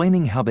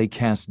 explaining how they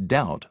cast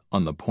doubt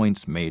on the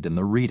points made in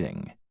the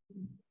reading.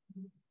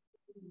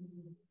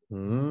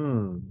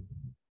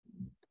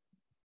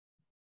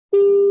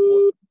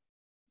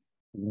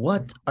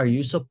 What are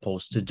you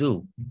supposed to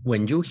do?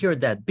 When you hear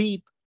that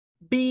beep,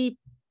 beep,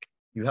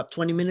 you have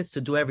 20 minutes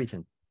to do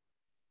everything.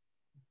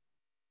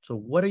 So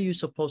what are you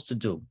supposed to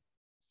do?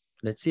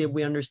 Let's see if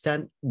we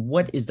understand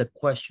what is the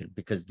question,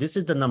 because this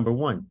is the number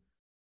one.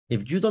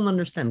 If you don't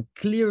understand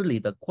clearly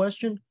the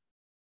question,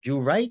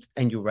 you write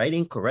and you write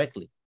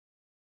incorrectly.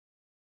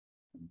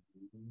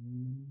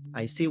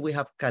 I see we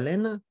have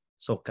Kalena.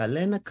 So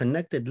Kalena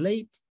connected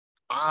late.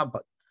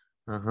 But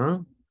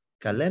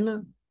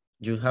Kalena,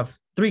 you have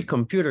 3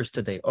 computers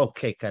today.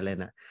 Okay,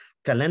 Kalena.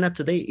 Kalena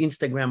today,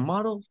 Instagram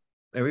model.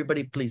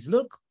 Everybody please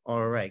look.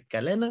 All right,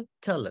 Kalena,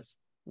 tell us,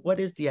 what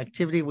is the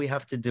activity we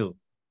have to do?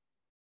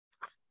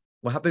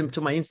 What happened to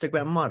my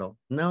Instagram model?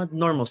 Now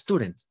normal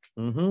student.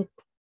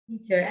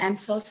 Teacher, I'm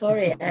so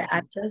sorry.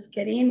 I just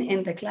get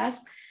in the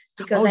class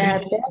because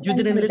you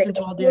didn't listen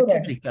to all the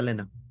activity,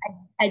 Kalena.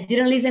 I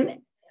didn't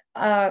listen,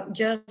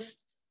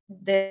 just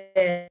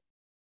the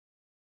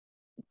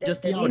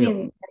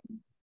audio.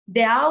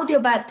 The audio,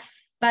 but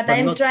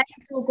I'm trying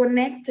to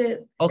connect.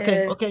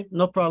 Okay,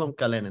 no problem,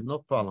 Kalena, no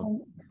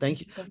problem.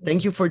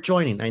 Thank you for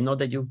joining. I know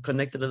that you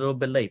connected a little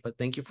bit late, but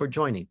thank you for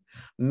joining.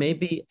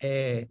 Maybe,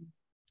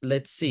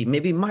 let's see,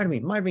 maybe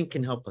Marvin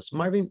can help us.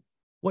 Marvin,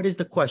 what is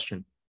the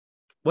question?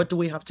 What do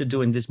we have to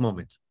do in this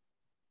moment?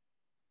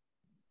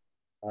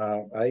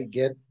 I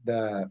get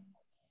that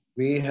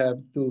we have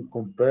to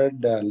compare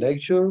the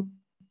lecture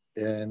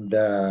and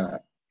the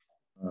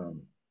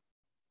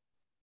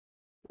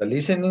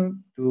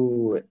listening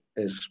to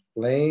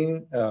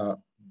explain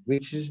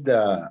which is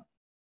the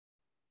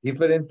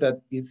difference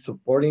that is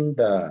supporting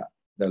the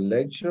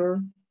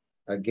lecture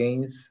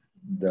against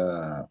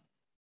the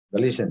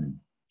listening.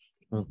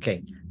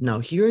 Okay, now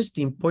here's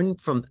the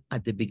important from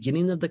at the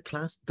beginning of the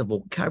class, the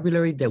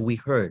vocabulary that we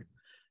heard.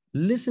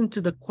 Listen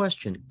to the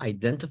question,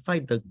 identify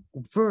the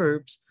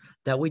verbs,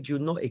 that way you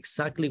know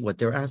exactly what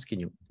they're asking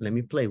you. Let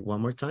me play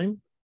one more time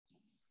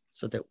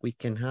so that we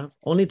can have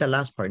only the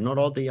last part, not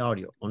all the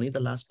audio, only the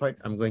last part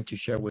I'm going to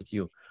share with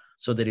you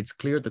so that it's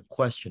clear the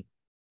question.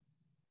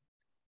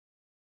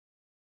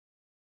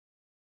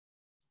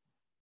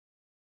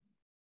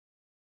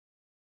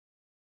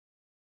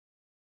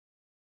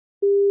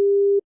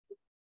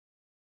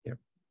 Here.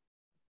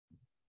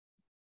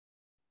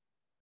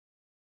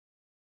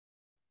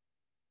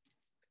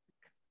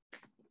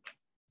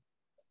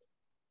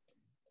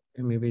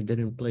 And maybe it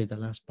didn't play the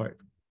last part.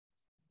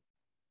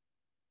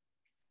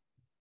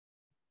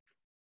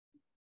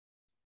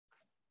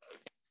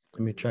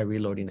 Let me try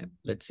reloading it.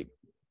 Let's see.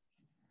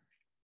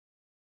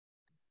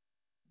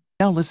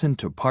 Now listen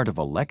to part of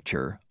a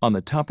lecture on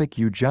the topic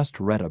you just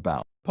read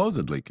about.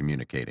 Supposedly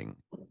communicating.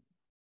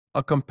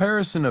 A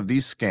comparison of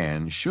these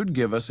scans should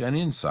give us an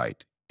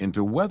insight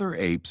into whether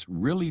apes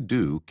really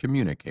do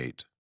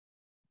communicate.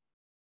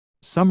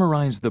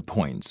 Summarize the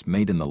points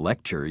made in the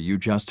lecture you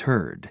just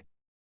heard.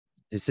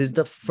 This is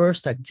the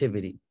first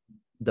activity.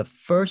 The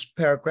first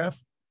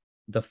paragraph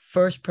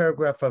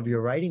of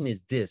your writing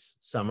is this.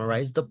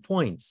 Summarize the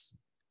points.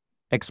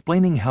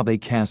 Explaining how they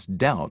cast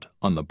doubt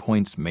on the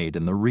points made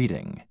in the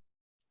reading.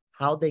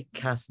 How they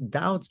cast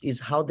doubts is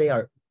how they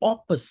are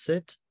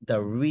opposite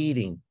the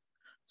reading.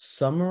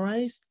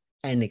 Summarize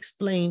and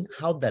explain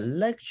how the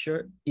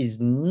lecture is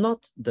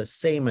not the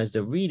same as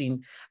the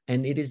reading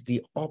and it is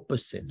the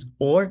opposite,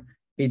 or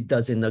it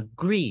doesn't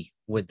agree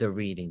with the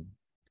reading.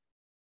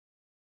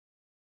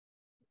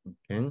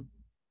 Okay.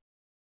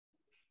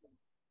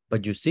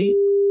 But you see,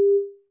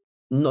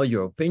 not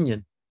your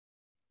opinion.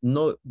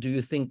 No, do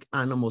you think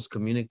animals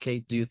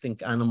communicate? Do you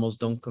think animals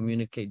don't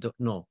communicate?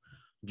 No.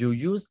 You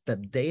use the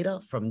data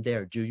from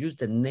there. You use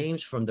the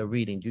names from the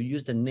reading. You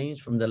use the names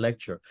from the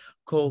lecture.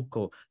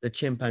 Coco, the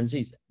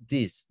chimpanzees.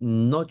 This,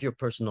 not your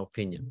personal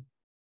opinion.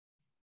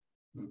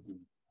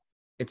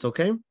 It's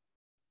okay?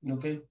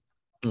 Okay.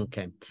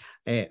 Okay.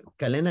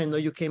 Kalena, I know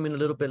you came in a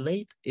little bit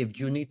late. If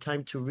you need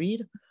time to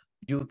read,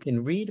 you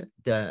can read.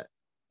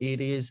 It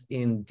is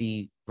in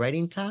the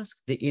writing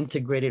task. The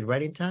integrated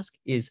writing task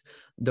is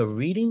the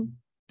reading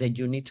that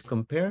you need to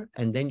compare,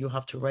 and then you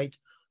have to write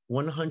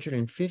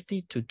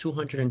 150 to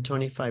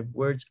 225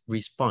 words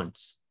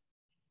response.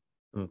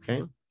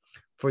 Okay.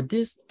 For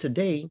this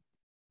today,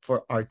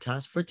 for our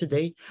task for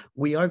today,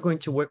 we are going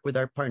to work with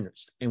our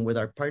partners. And with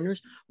our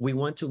partners, we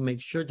want to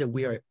make sure that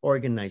we are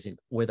organizing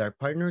with our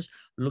partners,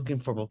 looking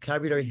for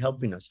vocabulary,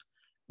 helping us.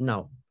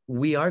 Now,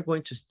 we are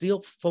going to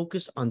still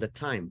focus on the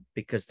time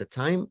because the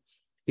time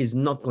is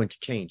not going to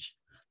change.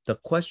 The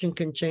question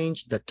can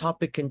change, the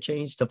topic can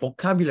change, the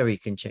vocabulary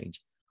can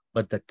change,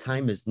 but the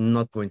time is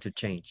not going to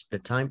change. The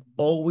time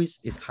always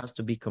has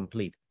to be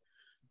complete.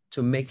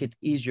 To make it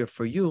easier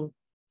for you,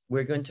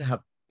 we're going to have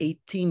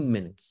 18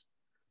 minutes.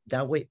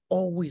 That way,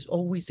 always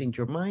in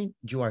your mind,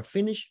 you are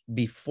finished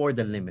before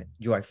the limit.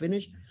 You are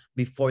finished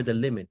before the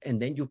limit.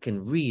 And then you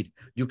can read,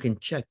 you can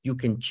check, you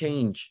can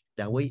change.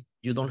 That way,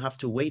 you don't have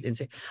to wait and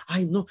say,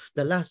 I know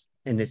the last,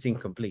 and it's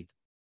incomplete.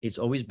 It's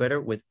always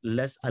better with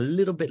a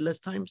little bit less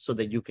time so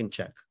that you can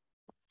check.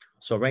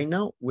 So right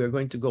now, we're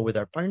going to go with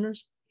our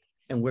partners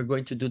and we're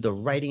going to do the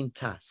writing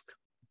task.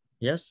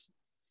 Yes?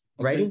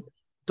 Okay. Writing.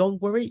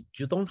 Don't worry,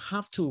 you don't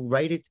have to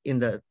write it in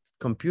the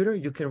computer.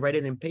 You can write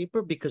it in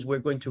paper because we're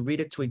going to read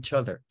it to each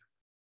other.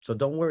 So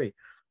don't worry,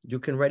 you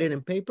can write it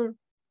in paper.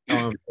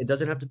 It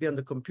doesn't have to be on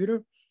the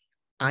computer.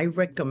 I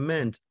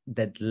recommend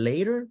that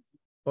later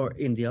or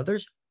in the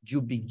others,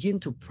 you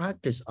begin to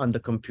practice on the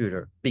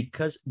computer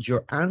because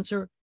your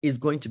answer is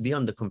going to be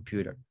on the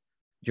computer.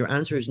 Your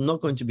answer is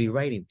not going to be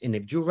writing. And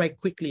if you write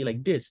quickly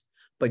like this,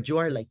 but you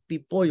are like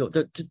pipollo,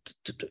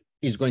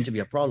 it's going to be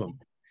a problem.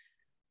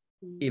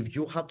 If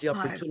you have the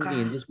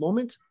opportunity in this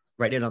moment,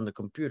 write it on the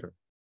computer.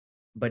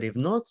 But if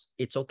not,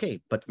 it's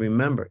okay. But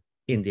remember,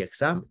 in the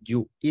exam,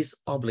 you is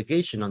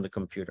obligation on the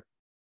computer.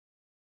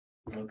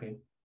 Okay.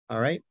 All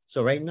right.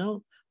 So right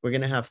now, we're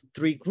going to have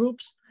 3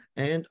 groups.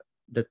 And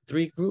the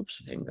 3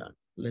 groups, hang on,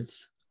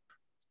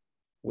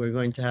 we're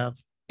going to have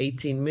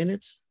 18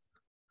 minutes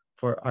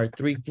for our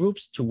 3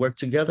 groups to work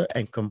together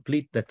and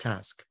complete the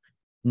task.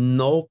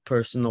 No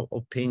personal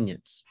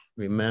opinions.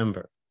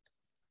 Remember.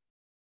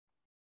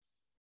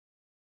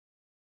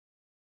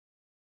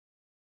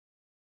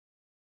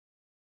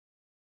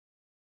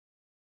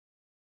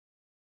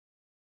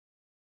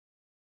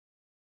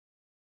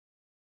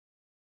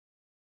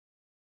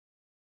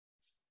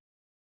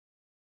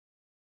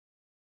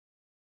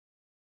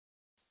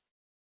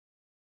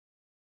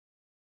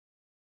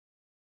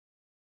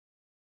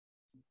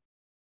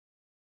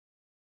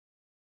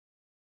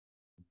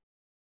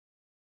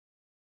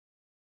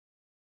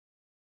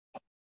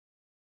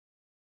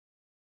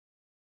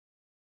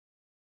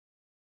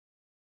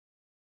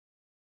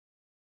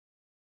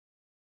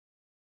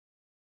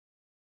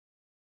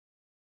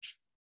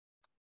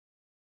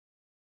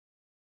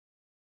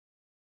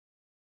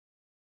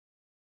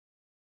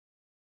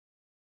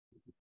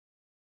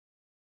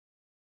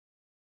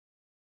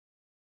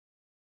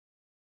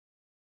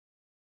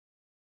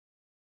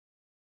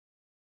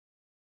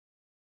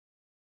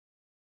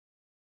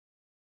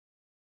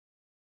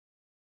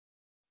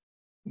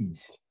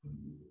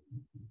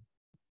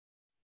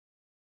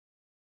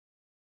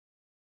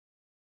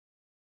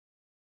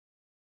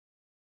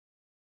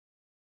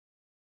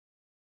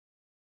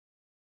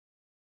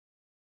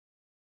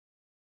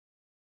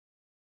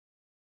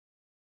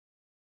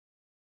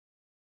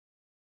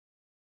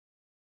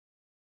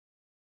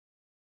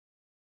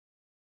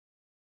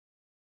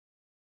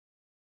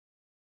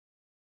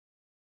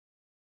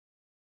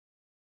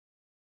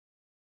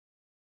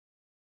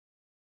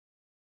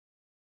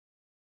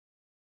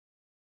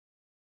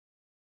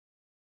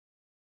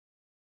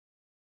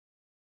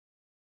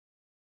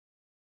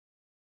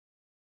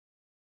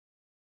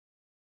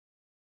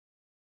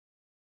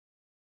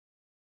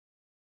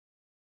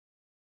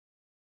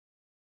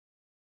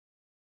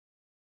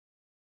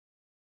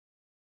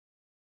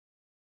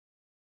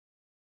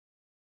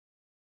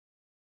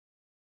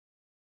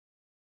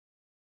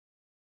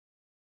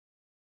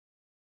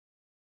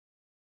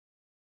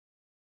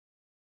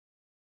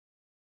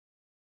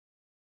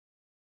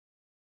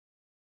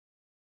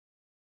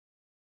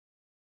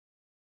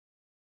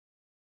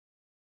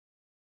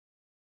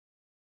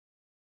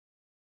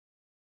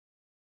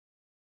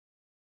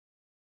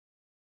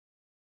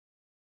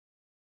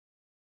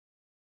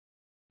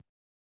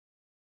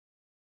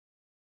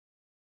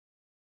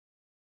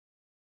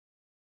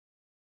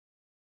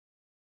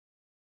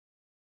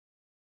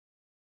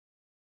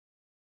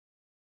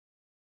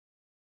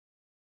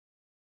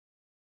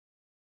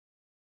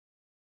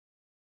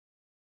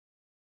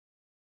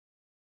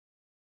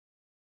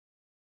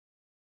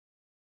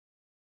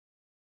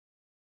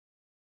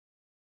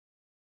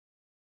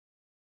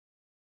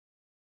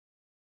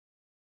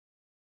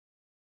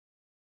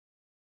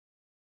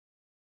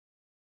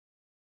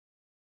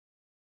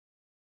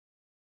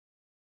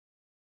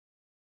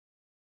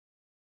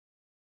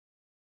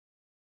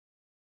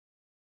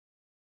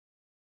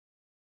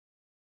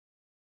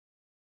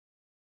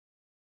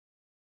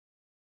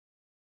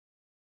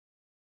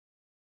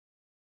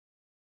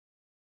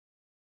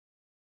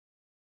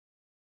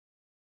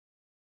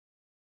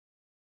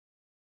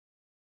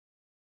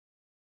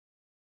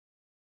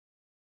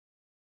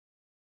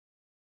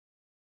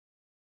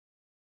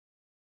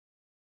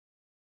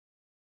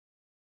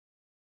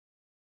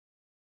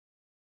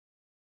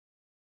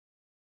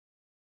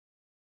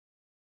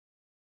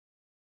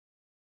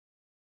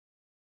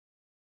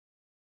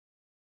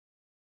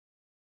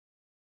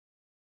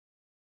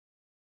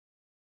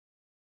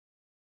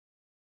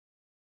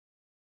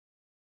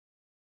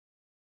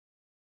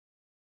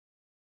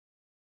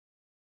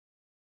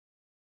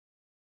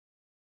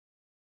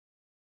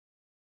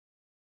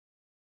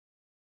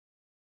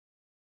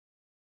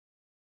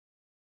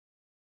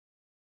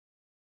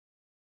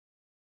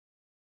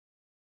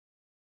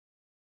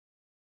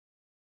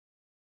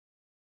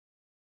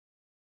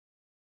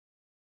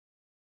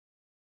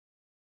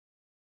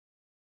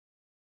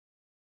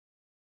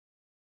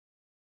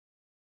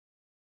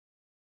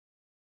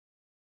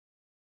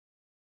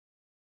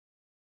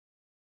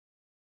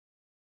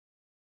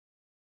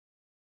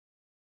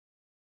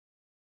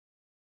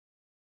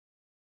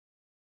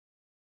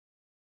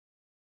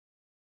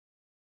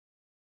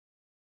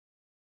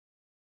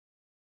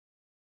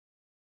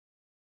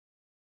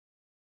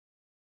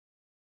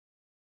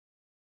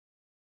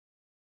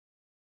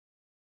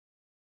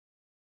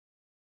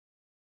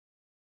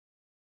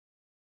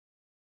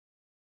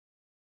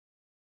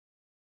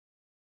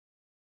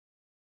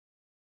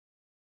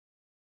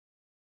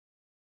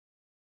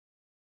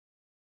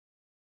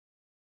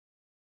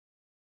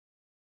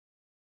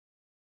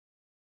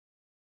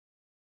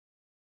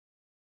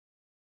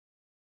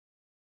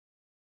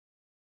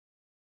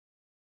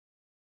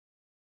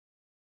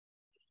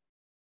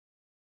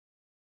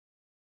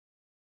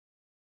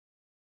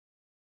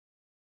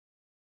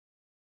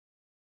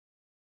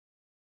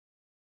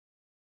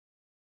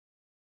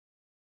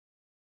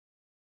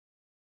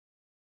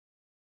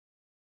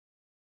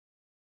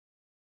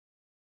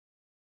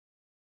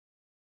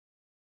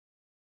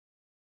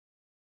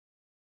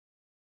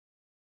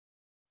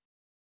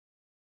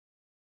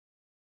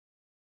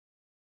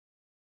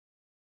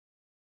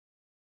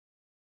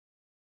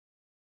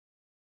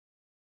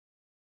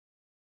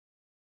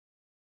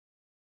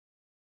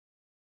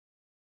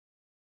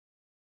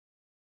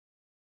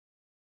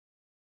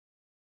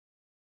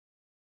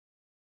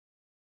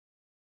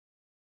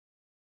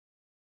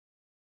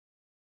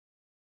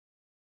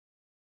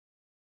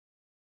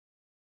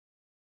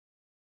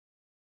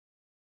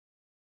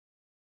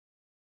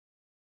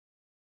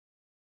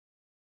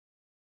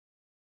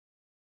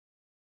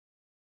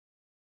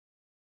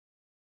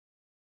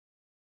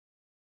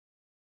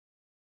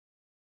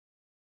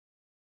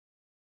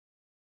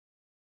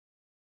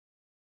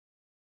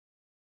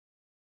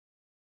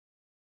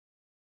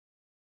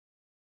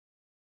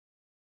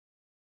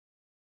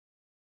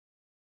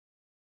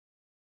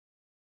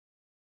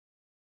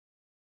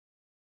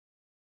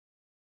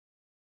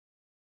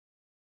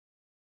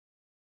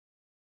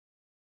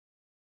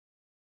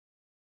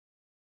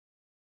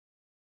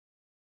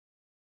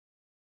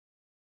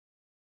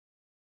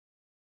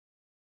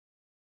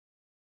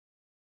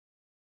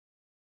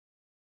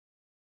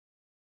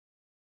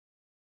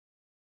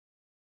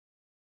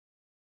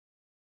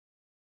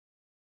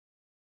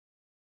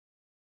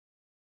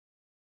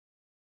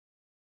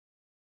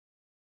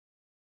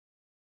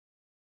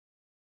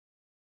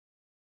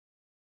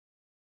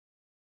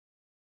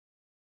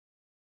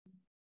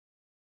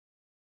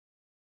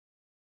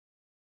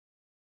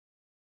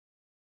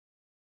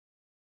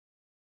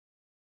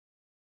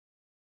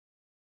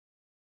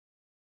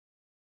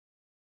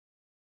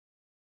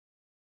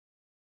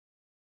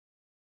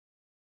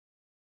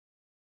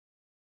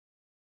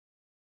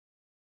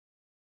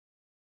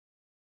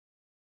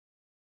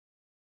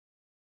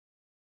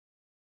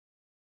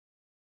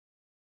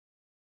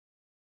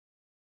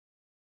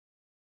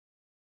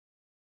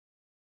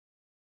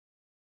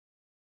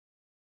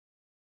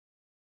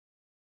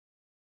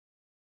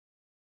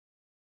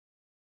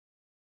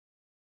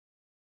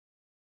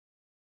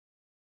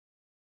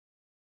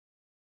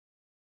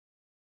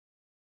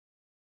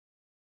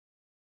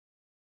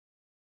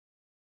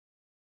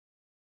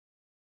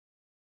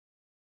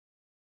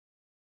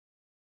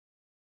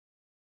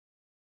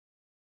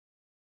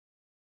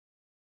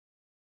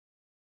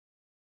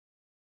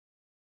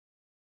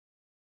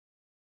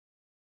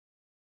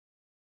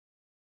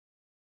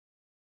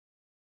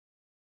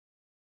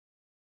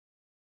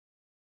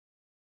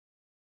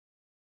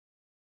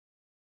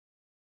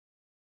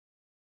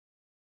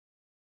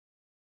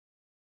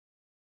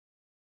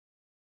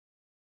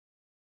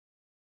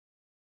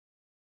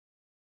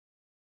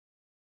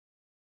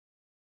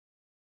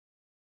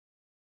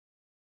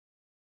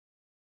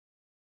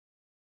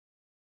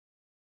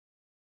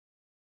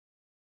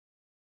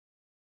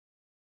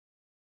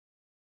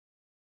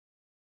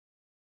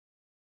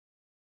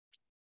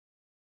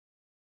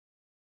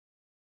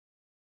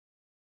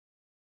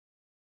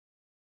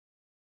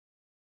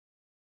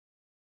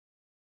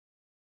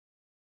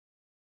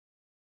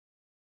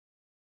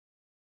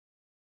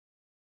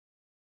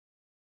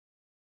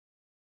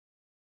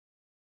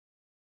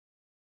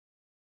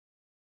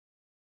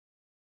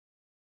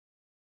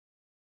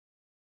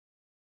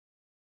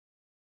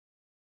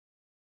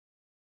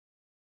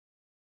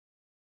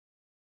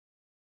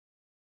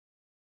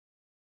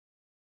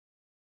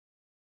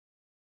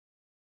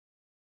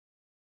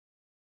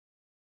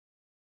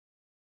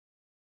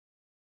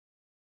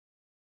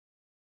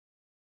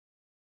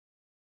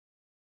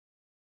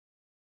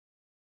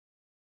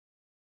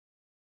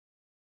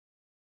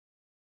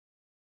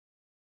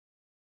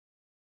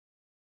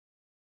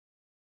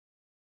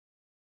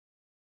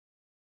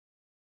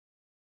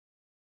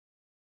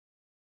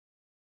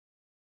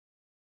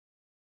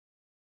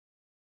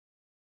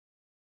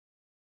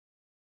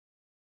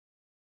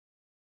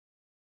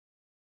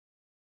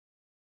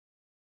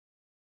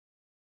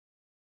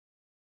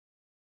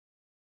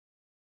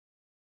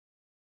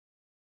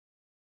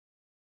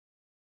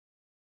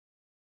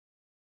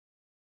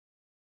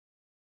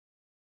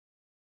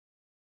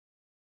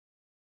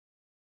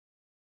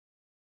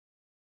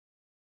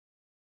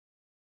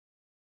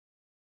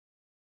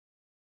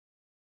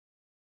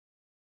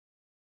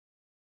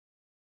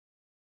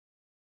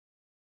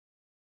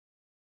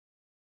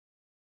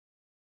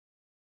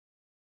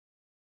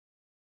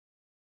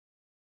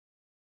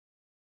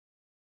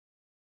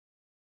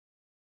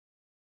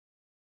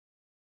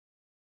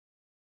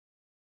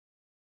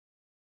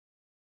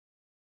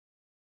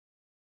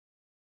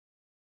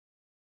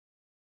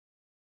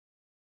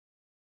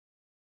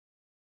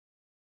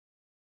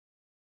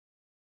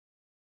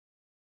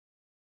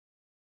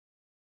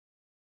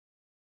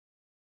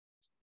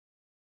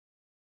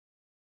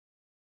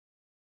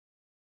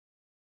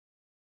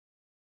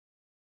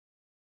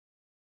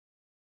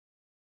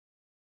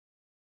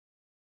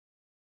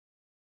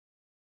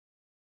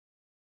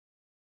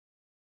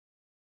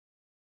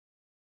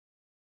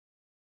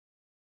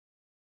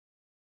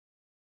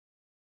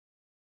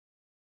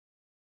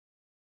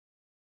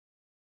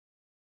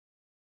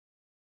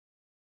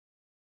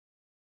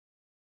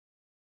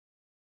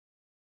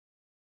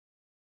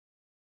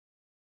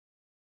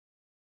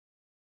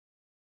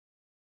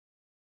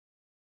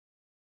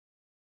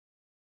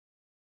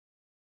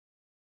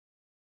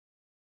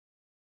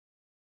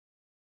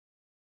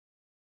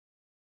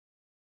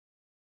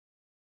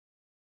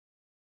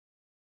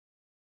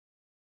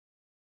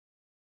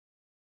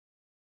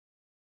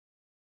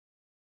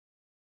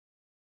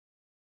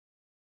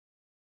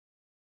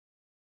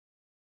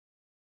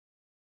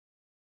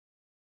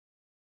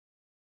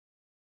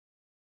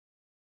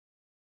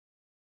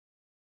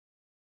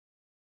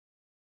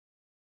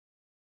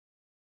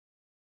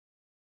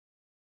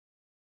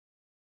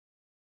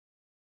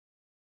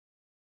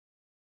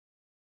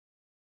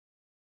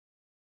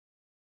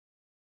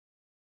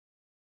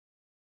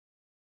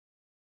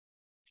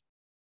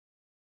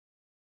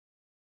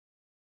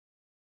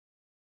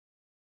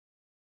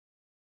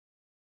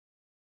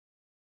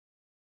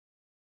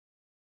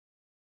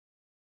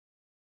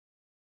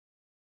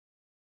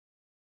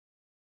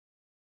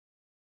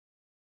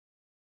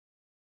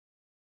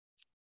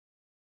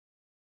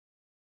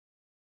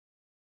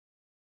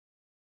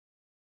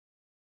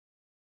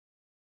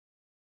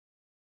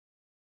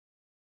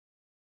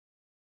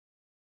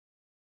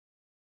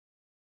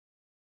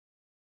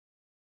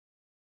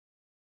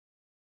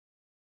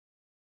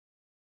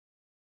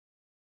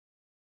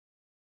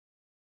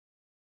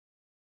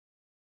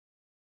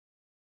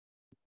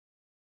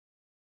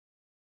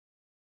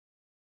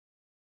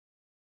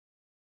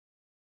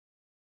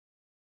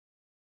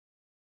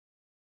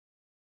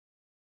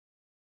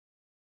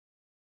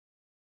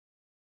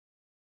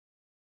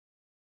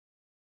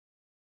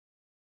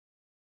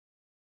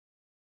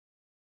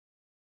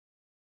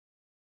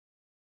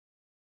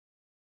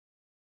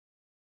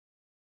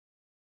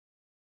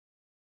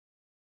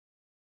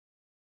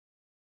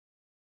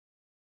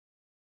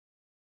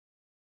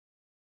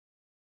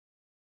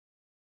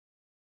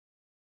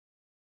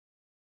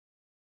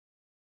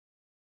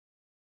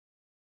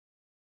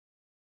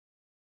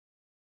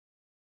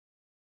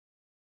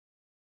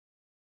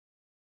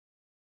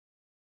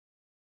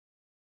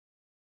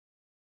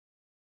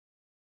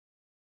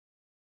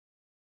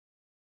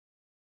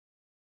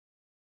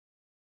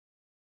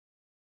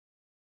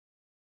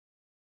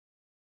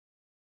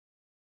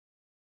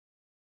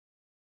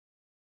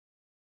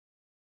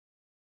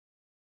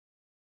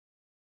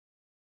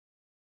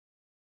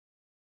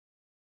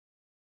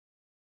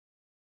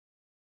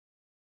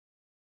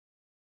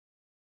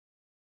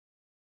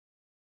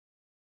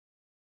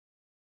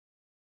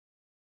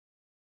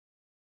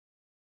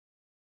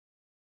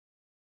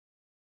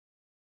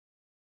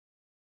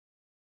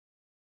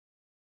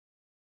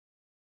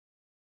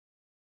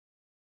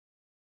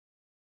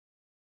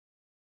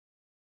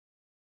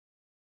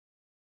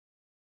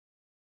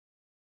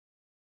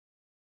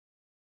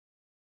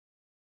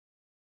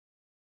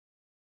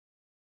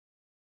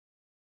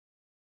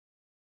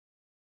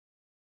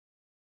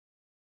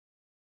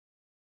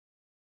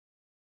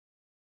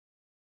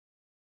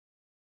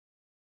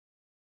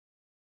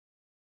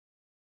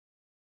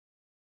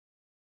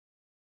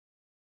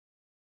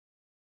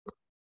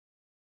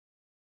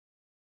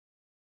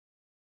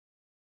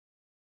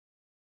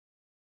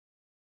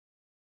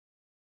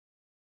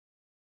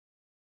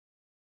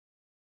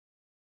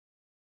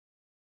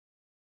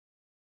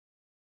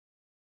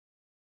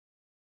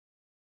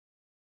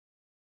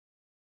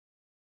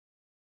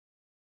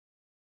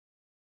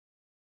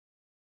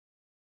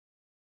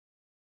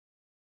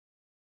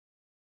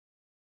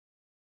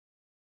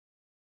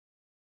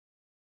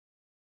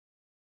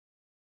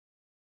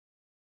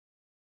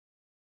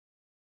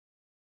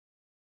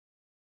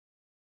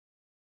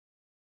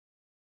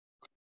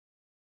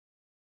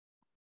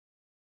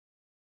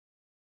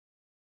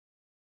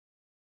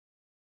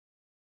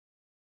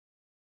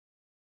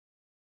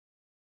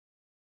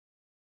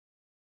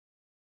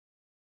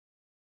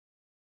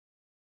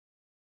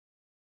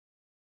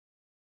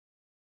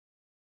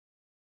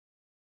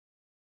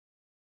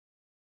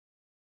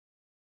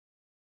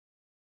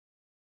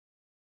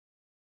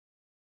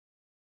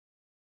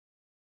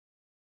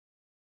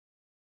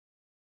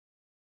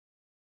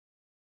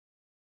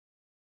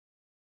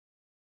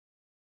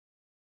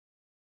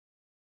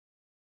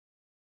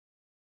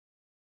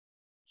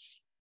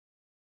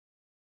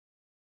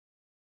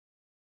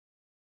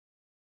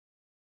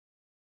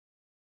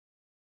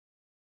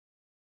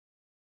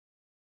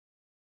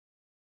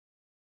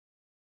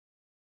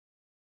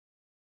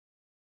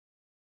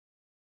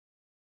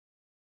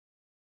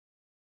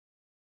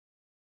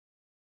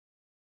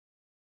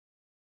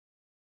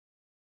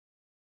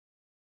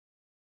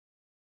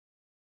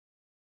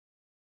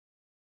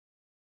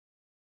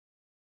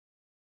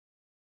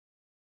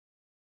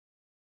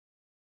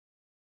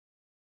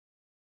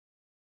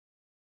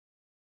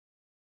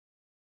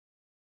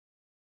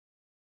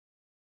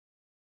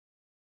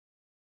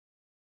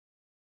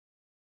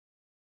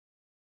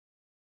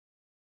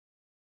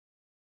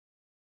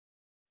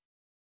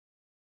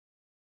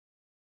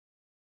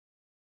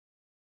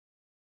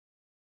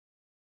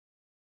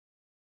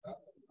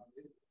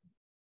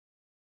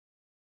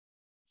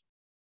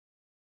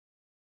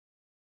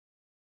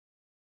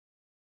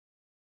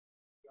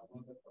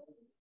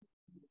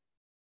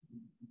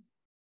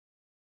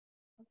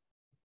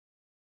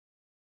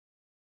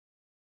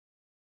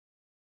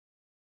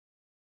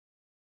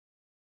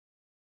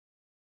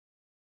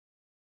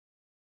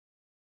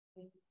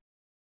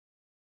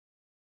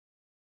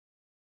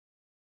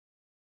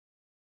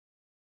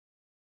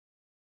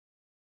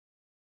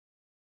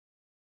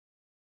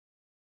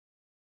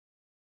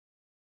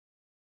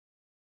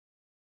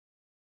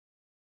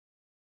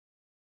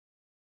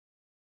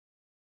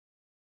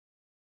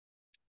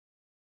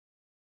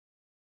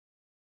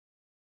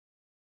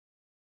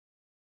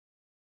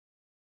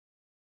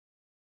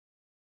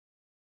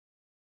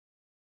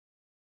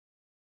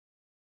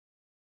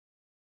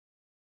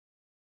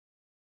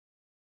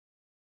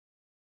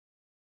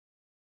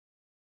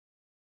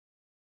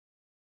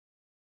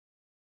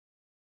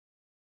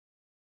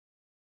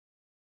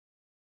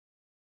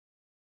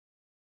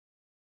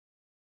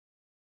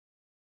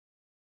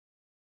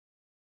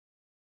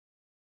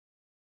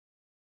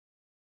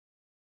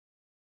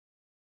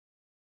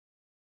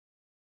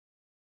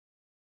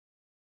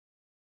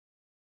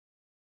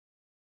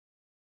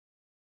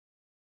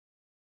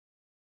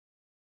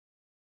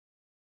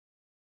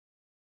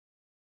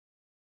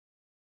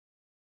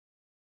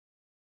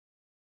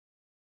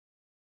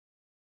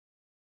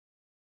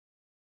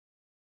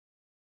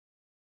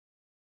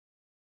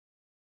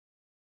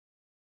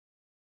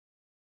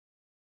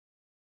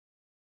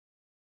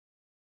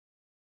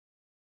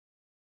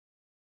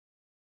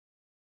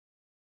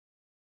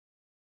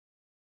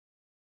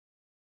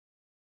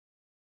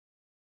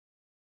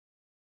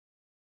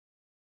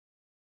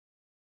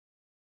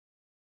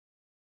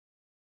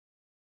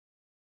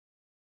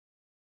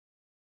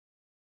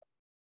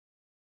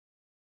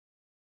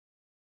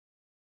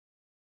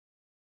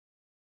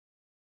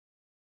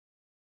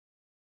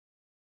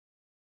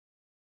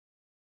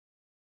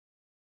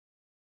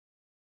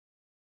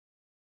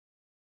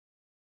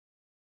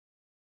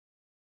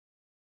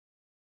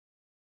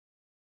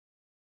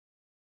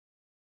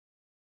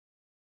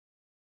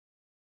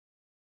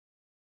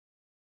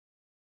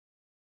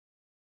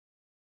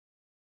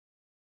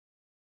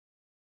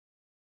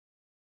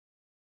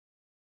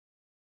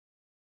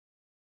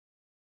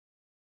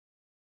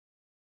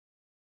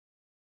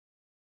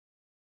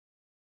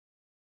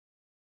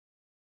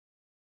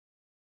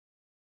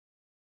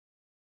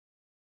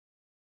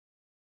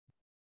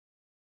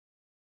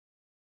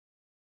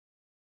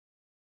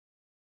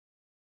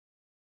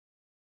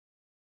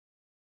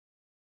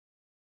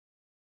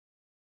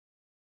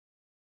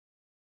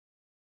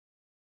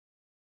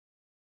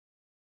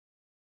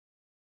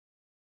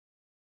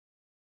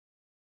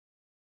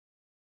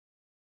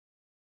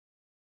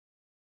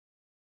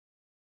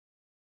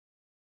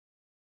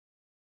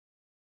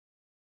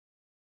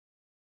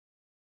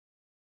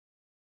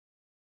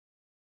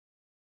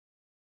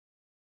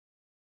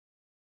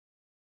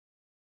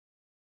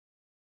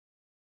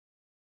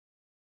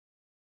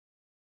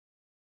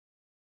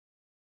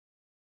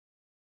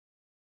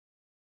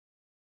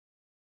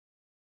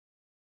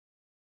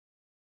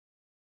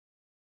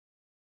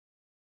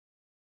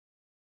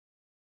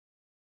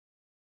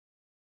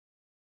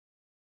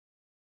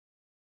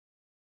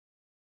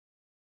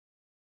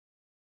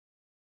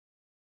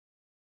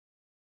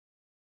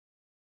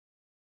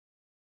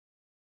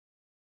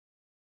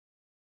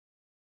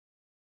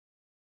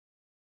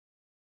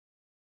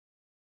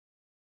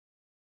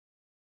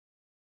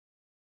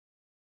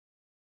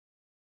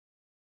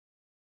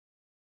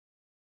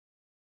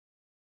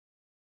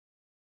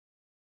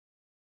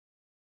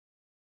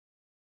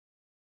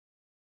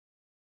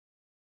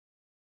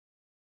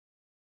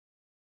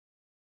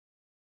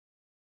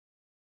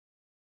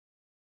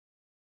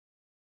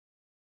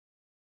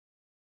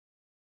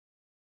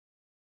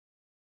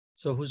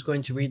 So who's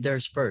going to read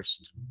theirs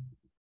first?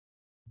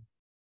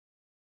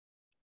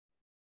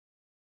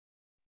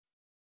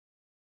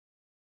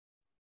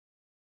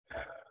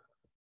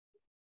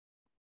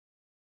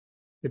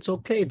 It's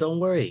okay, don't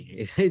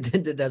worry.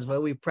 That's why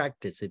we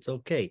practice. It's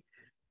okay.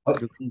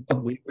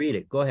 We read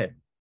it. Go ahead.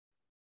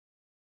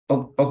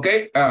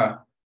 Okay.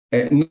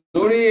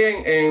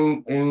 Nuri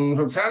and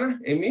Roxana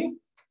and me,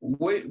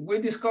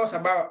 we discussed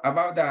about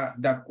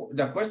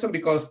the question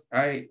because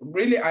I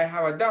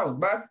have a doubt,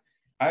 but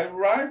I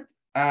write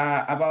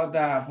about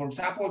for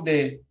example,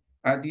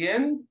 at the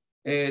end,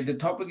 the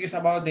topic is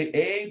about the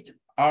apes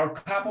are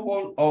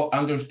capable of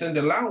understand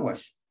the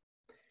language.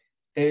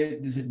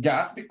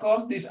 Just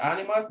because these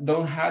animals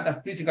don't have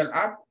a physical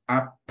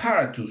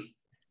apparatus,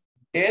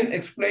 and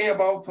explain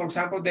about, for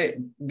example,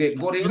 the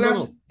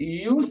gorillas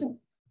use.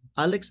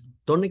 Alex,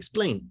 don't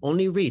explain,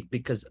 only read,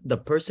 because the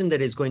person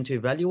that is going to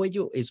evaluate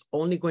you is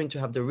only going to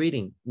have the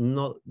reading.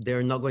 No,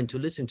 they're not going to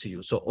listen to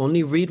you. So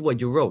only read what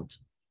you wrote.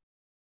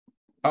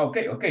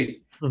 Okay.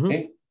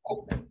 And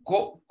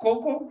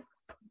Coco,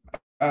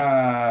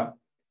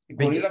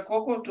 Gorilla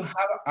Coco, to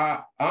have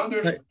a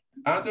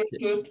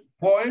understood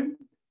poem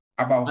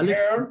about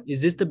Alex, her.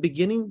 Is this the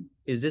beginning?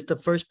 Is this the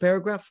first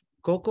paragraph,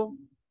 Coco?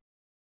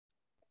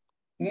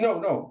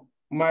 No.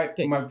 My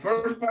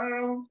first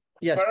paragraph.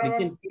 Yes.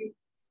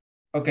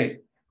 Okay.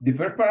 The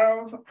first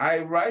paragraph I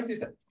write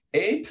is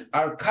apes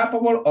are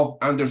capable of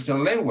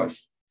understanding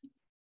language.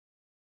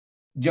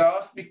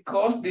 Just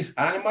because these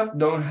animals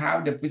don't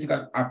have the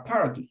physical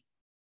apparatus.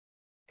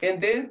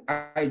 And then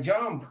I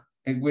jump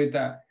with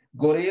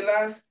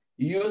gorillas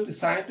use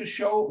design to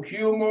show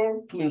humor,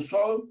 to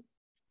insult,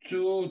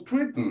 to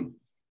threaten.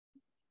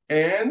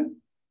 And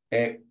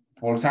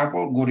for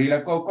example,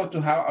 Gorilla Coco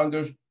to have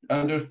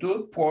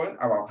understood point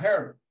about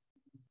her.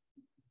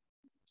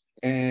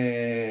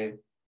 I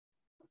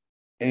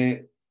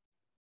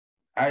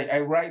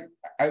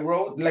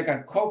wrote like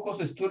a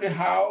Coco's study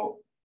how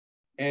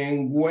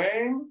and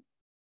when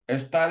I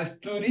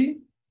study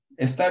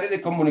the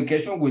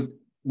communication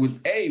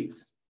with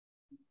apes.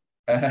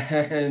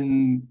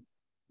 And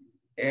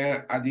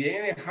at the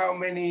end, how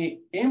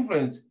many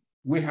influence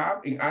we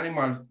have in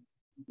animals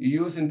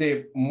using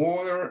the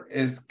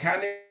modern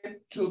scanning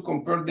to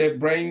compare the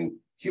brain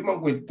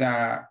human with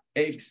the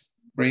apes,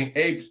 brain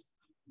apes.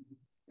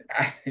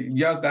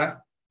 Just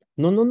that.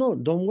 No.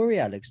 Don't worry,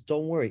 Alex.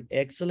 Don't worry.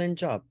 Excellent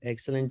job.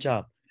 Excellent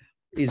job.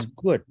 Is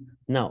good.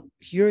 Now,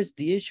 here's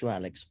the issue,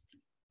 Alex.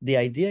 The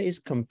idea is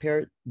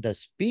compare the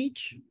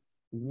speech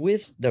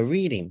with the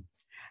reading.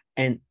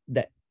 And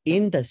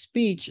in the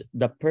speech,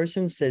 the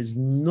person says,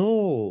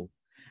 no,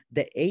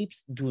 the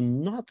apes do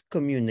not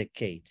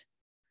communicate.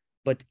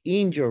 But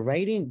in your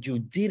writing, you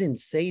didn't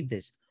say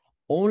this.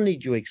 Only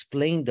you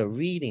explain the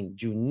reading.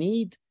 You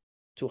need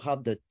to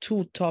have the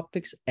two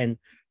topics and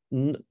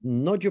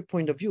not your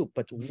point of view,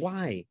 but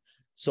why?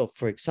 So,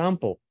 for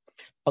example,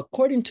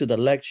 according to the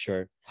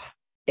lecture,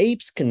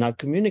 apes cannot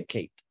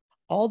communicate.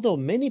 Although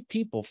many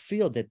people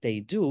feel that they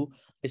do,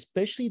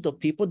 especially the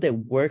people that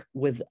work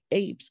with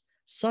apes,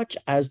 such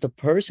as the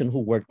person who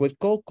worked with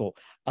Coco,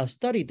 a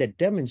study that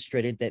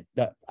demonstrated that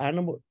the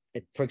animal,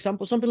 for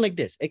example, something like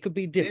this, it could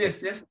be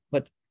different. Yes.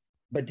 But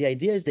the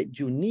idea is that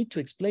you need to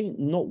explain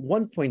not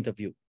one point of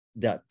view.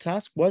 The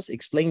task was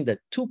explain the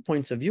 2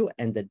 points of view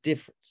and the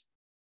difference.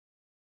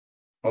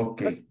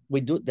 Okay. But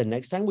we do the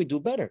next time we do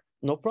better.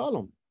 No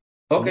problem.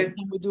 Okay. Next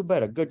time we do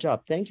better. Good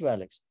job. Thank you,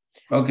 Alex.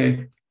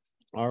 Okay.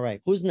 All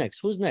right. Who's next?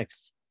 Who's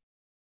next?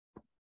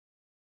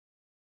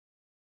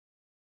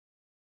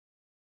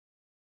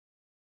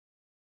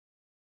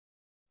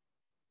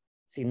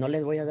 Si no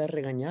les voy a dar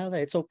regañada,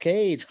 it's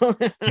okay.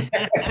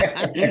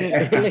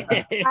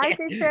 Hi,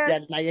 teacher. Ya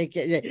nadie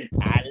quiere.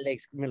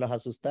 Alex, me los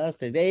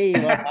asustaste. Hey,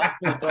 what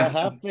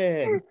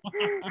happened?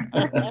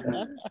 What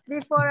happened?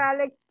 Before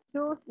Alex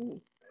choose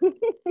me.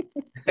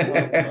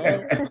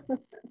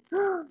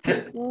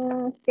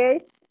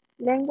 Okay.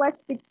 Language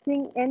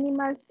between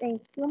animals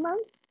and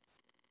humans.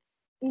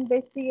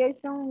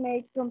 Investigation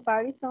make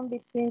comparison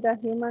between the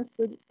humans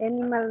with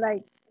animals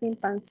like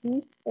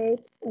chimpanzees,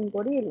 apes, and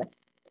gorillas.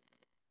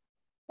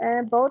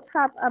 Both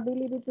have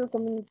ability to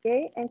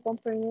communicate and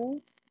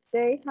comprehend.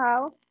 They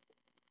have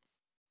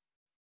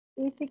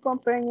easy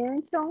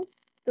comprehension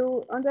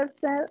to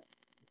understand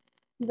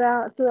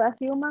to the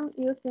human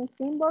using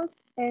symbols.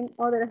 And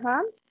on the other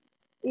hand,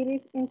 it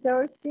is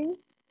interesting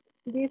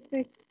this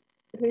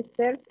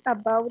research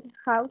about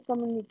how to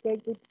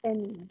communicate with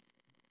animals.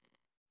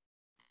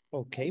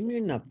 Okay,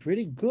 Mirna,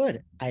 pretty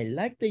good. I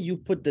like that you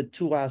put the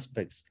two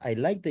aspects. I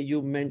like that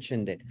you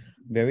mentioned it.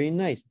 Very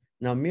nice.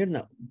 Now,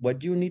 Mirna,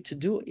 what you need to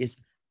do is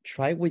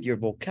try with your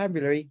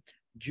vocabulary,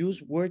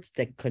 use words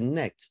that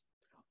connect.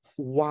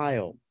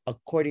 While,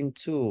 according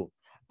to,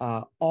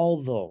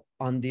 although,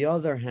 on the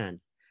other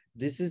hand,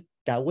 this is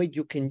that way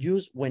you can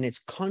use when it's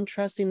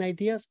contrasting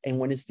ideas and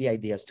when it's the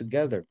ideas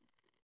together.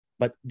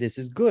 But this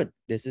is good.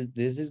 This is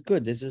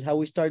good. This is how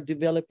we start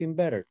developing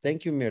better.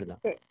 Thank you, Mirna.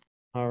 Okay.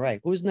 All right,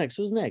 who's next?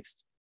 Who's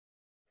next?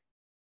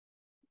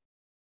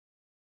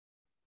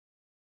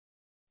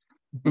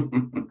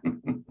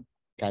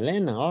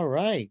 Kalena, all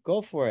right,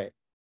 go for it.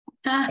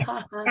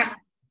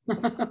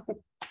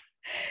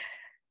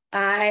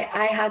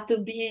 I had to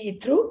be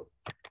true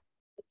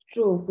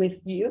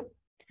with you.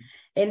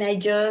 And I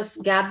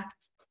just got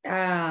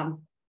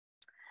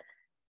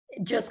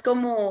just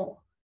como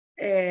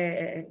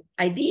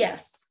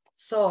ideas.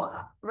 So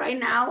right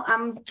now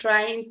I'm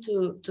trying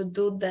to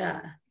do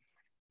the,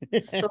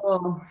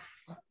 so.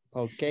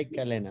 Okay,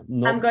 Kalena.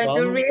 No I'm going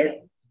problem. to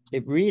read.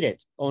 Read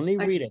it, only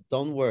Okay. read it.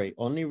 Don't worry,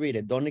 only read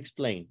it, don't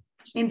explain.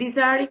 In this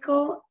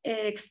article,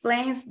 it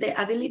explains the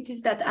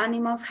abilities that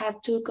animals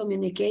have to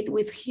communicate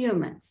with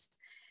humans.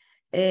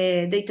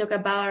 They talk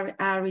about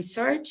our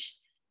research,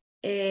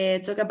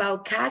 talk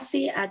about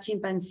Cassie, a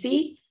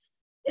chimpanzee,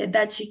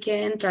 that she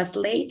can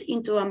translate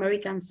into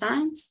American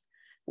signs.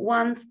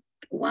 One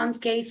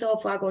case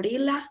of a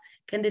gorilla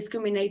can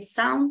discriminate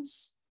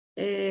sounds,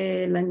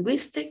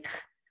 linguistic,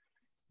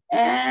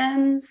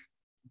 and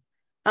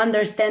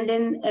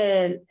understanding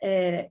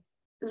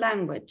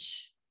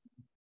language.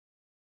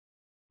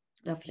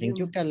 Thank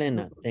you,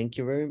 Kalena. Thank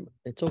you very much.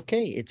 It's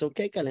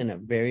okay, Kalena,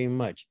 very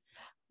much.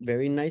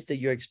 Very nice that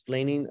you're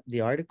explaining the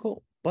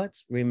article, but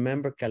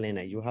remember,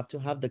 Kalena, you have to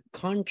have the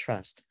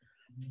contrast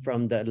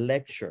from the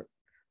lecture.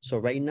 So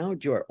right now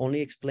you are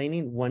only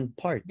explaining one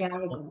part. The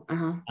article.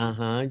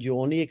 You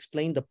only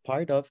explain the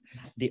part of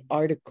the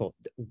article,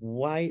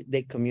 why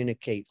they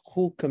communicate,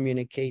 who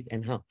communicate,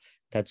 and how.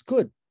 That's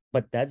good,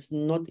 but that's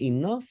not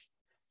enough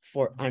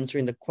for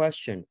answering the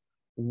question.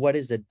 What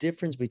is the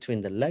difference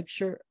between the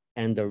lecture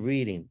and the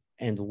reading,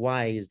 and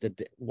why is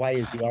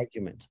the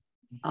argument?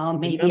 Oh,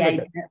 maybe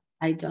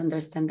I don't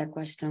understand the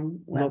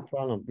question well. No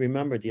problem.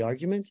 Remember, the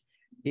argument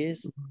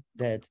is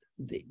that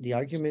the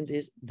argument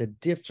is the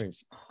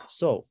difference.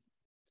 So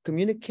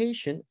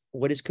communication,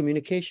 what is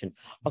communication?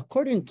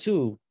 According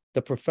to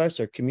the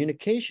professor,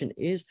 communication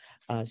is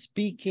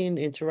speaking,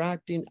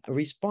 interacting,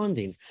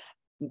 responding.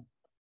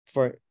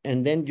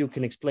 And then you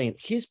can explain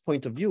his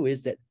point of view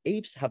is that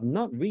apes have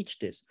not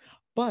reached this,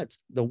 but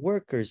the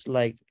workers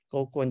like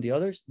Coco and the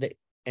others,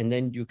 and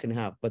then you can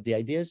have, but the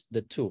idea is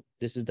the two.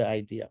 This is the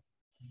idea.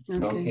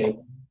 Okay.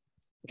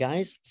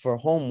 Guys, for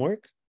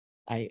homework,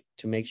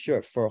 to make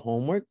sure for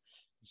homework,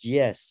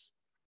 yes,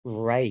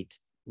 write,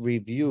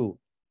 review,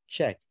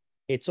 check.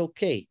 It's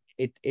okay.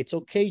 It's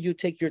okay you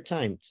take your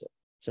time.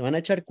 Se van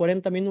a echar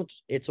 40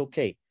 minutos, it's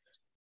okay.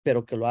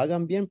 Pero que lo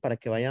hagan bien para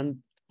que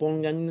vayan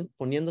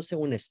poniéndose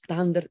un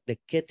estándar de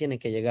qué tiene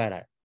que llegar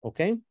a,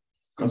 okay?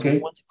 Because we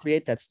want to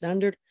create that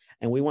standard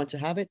and we want to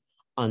have it.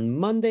 On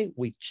Monday,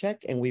 we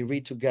check and we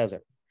read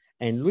together.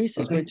 And Luis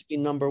is going to be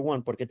number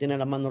one porque tiene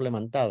la mano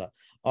levantada.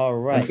 All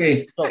right.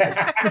 Okay. So,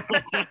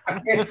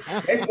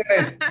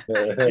 Excellent.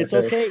 it's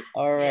okay.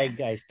 All right,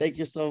 guys. Thank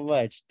you so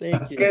much.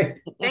 Thank you. Okay.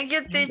 Thank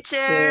you,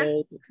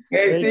 teacher.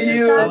 Okay, see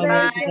you. Have a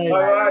nice Bye. day.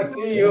 Bye-bye.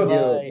 See you.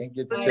 Bye. Thank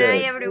you, Good teacher.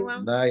 night,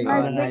 everyone. Night.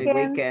 Nice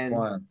Night. weekend.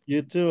 One.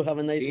 You too. Have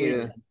a nice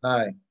weekend.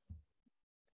 Night.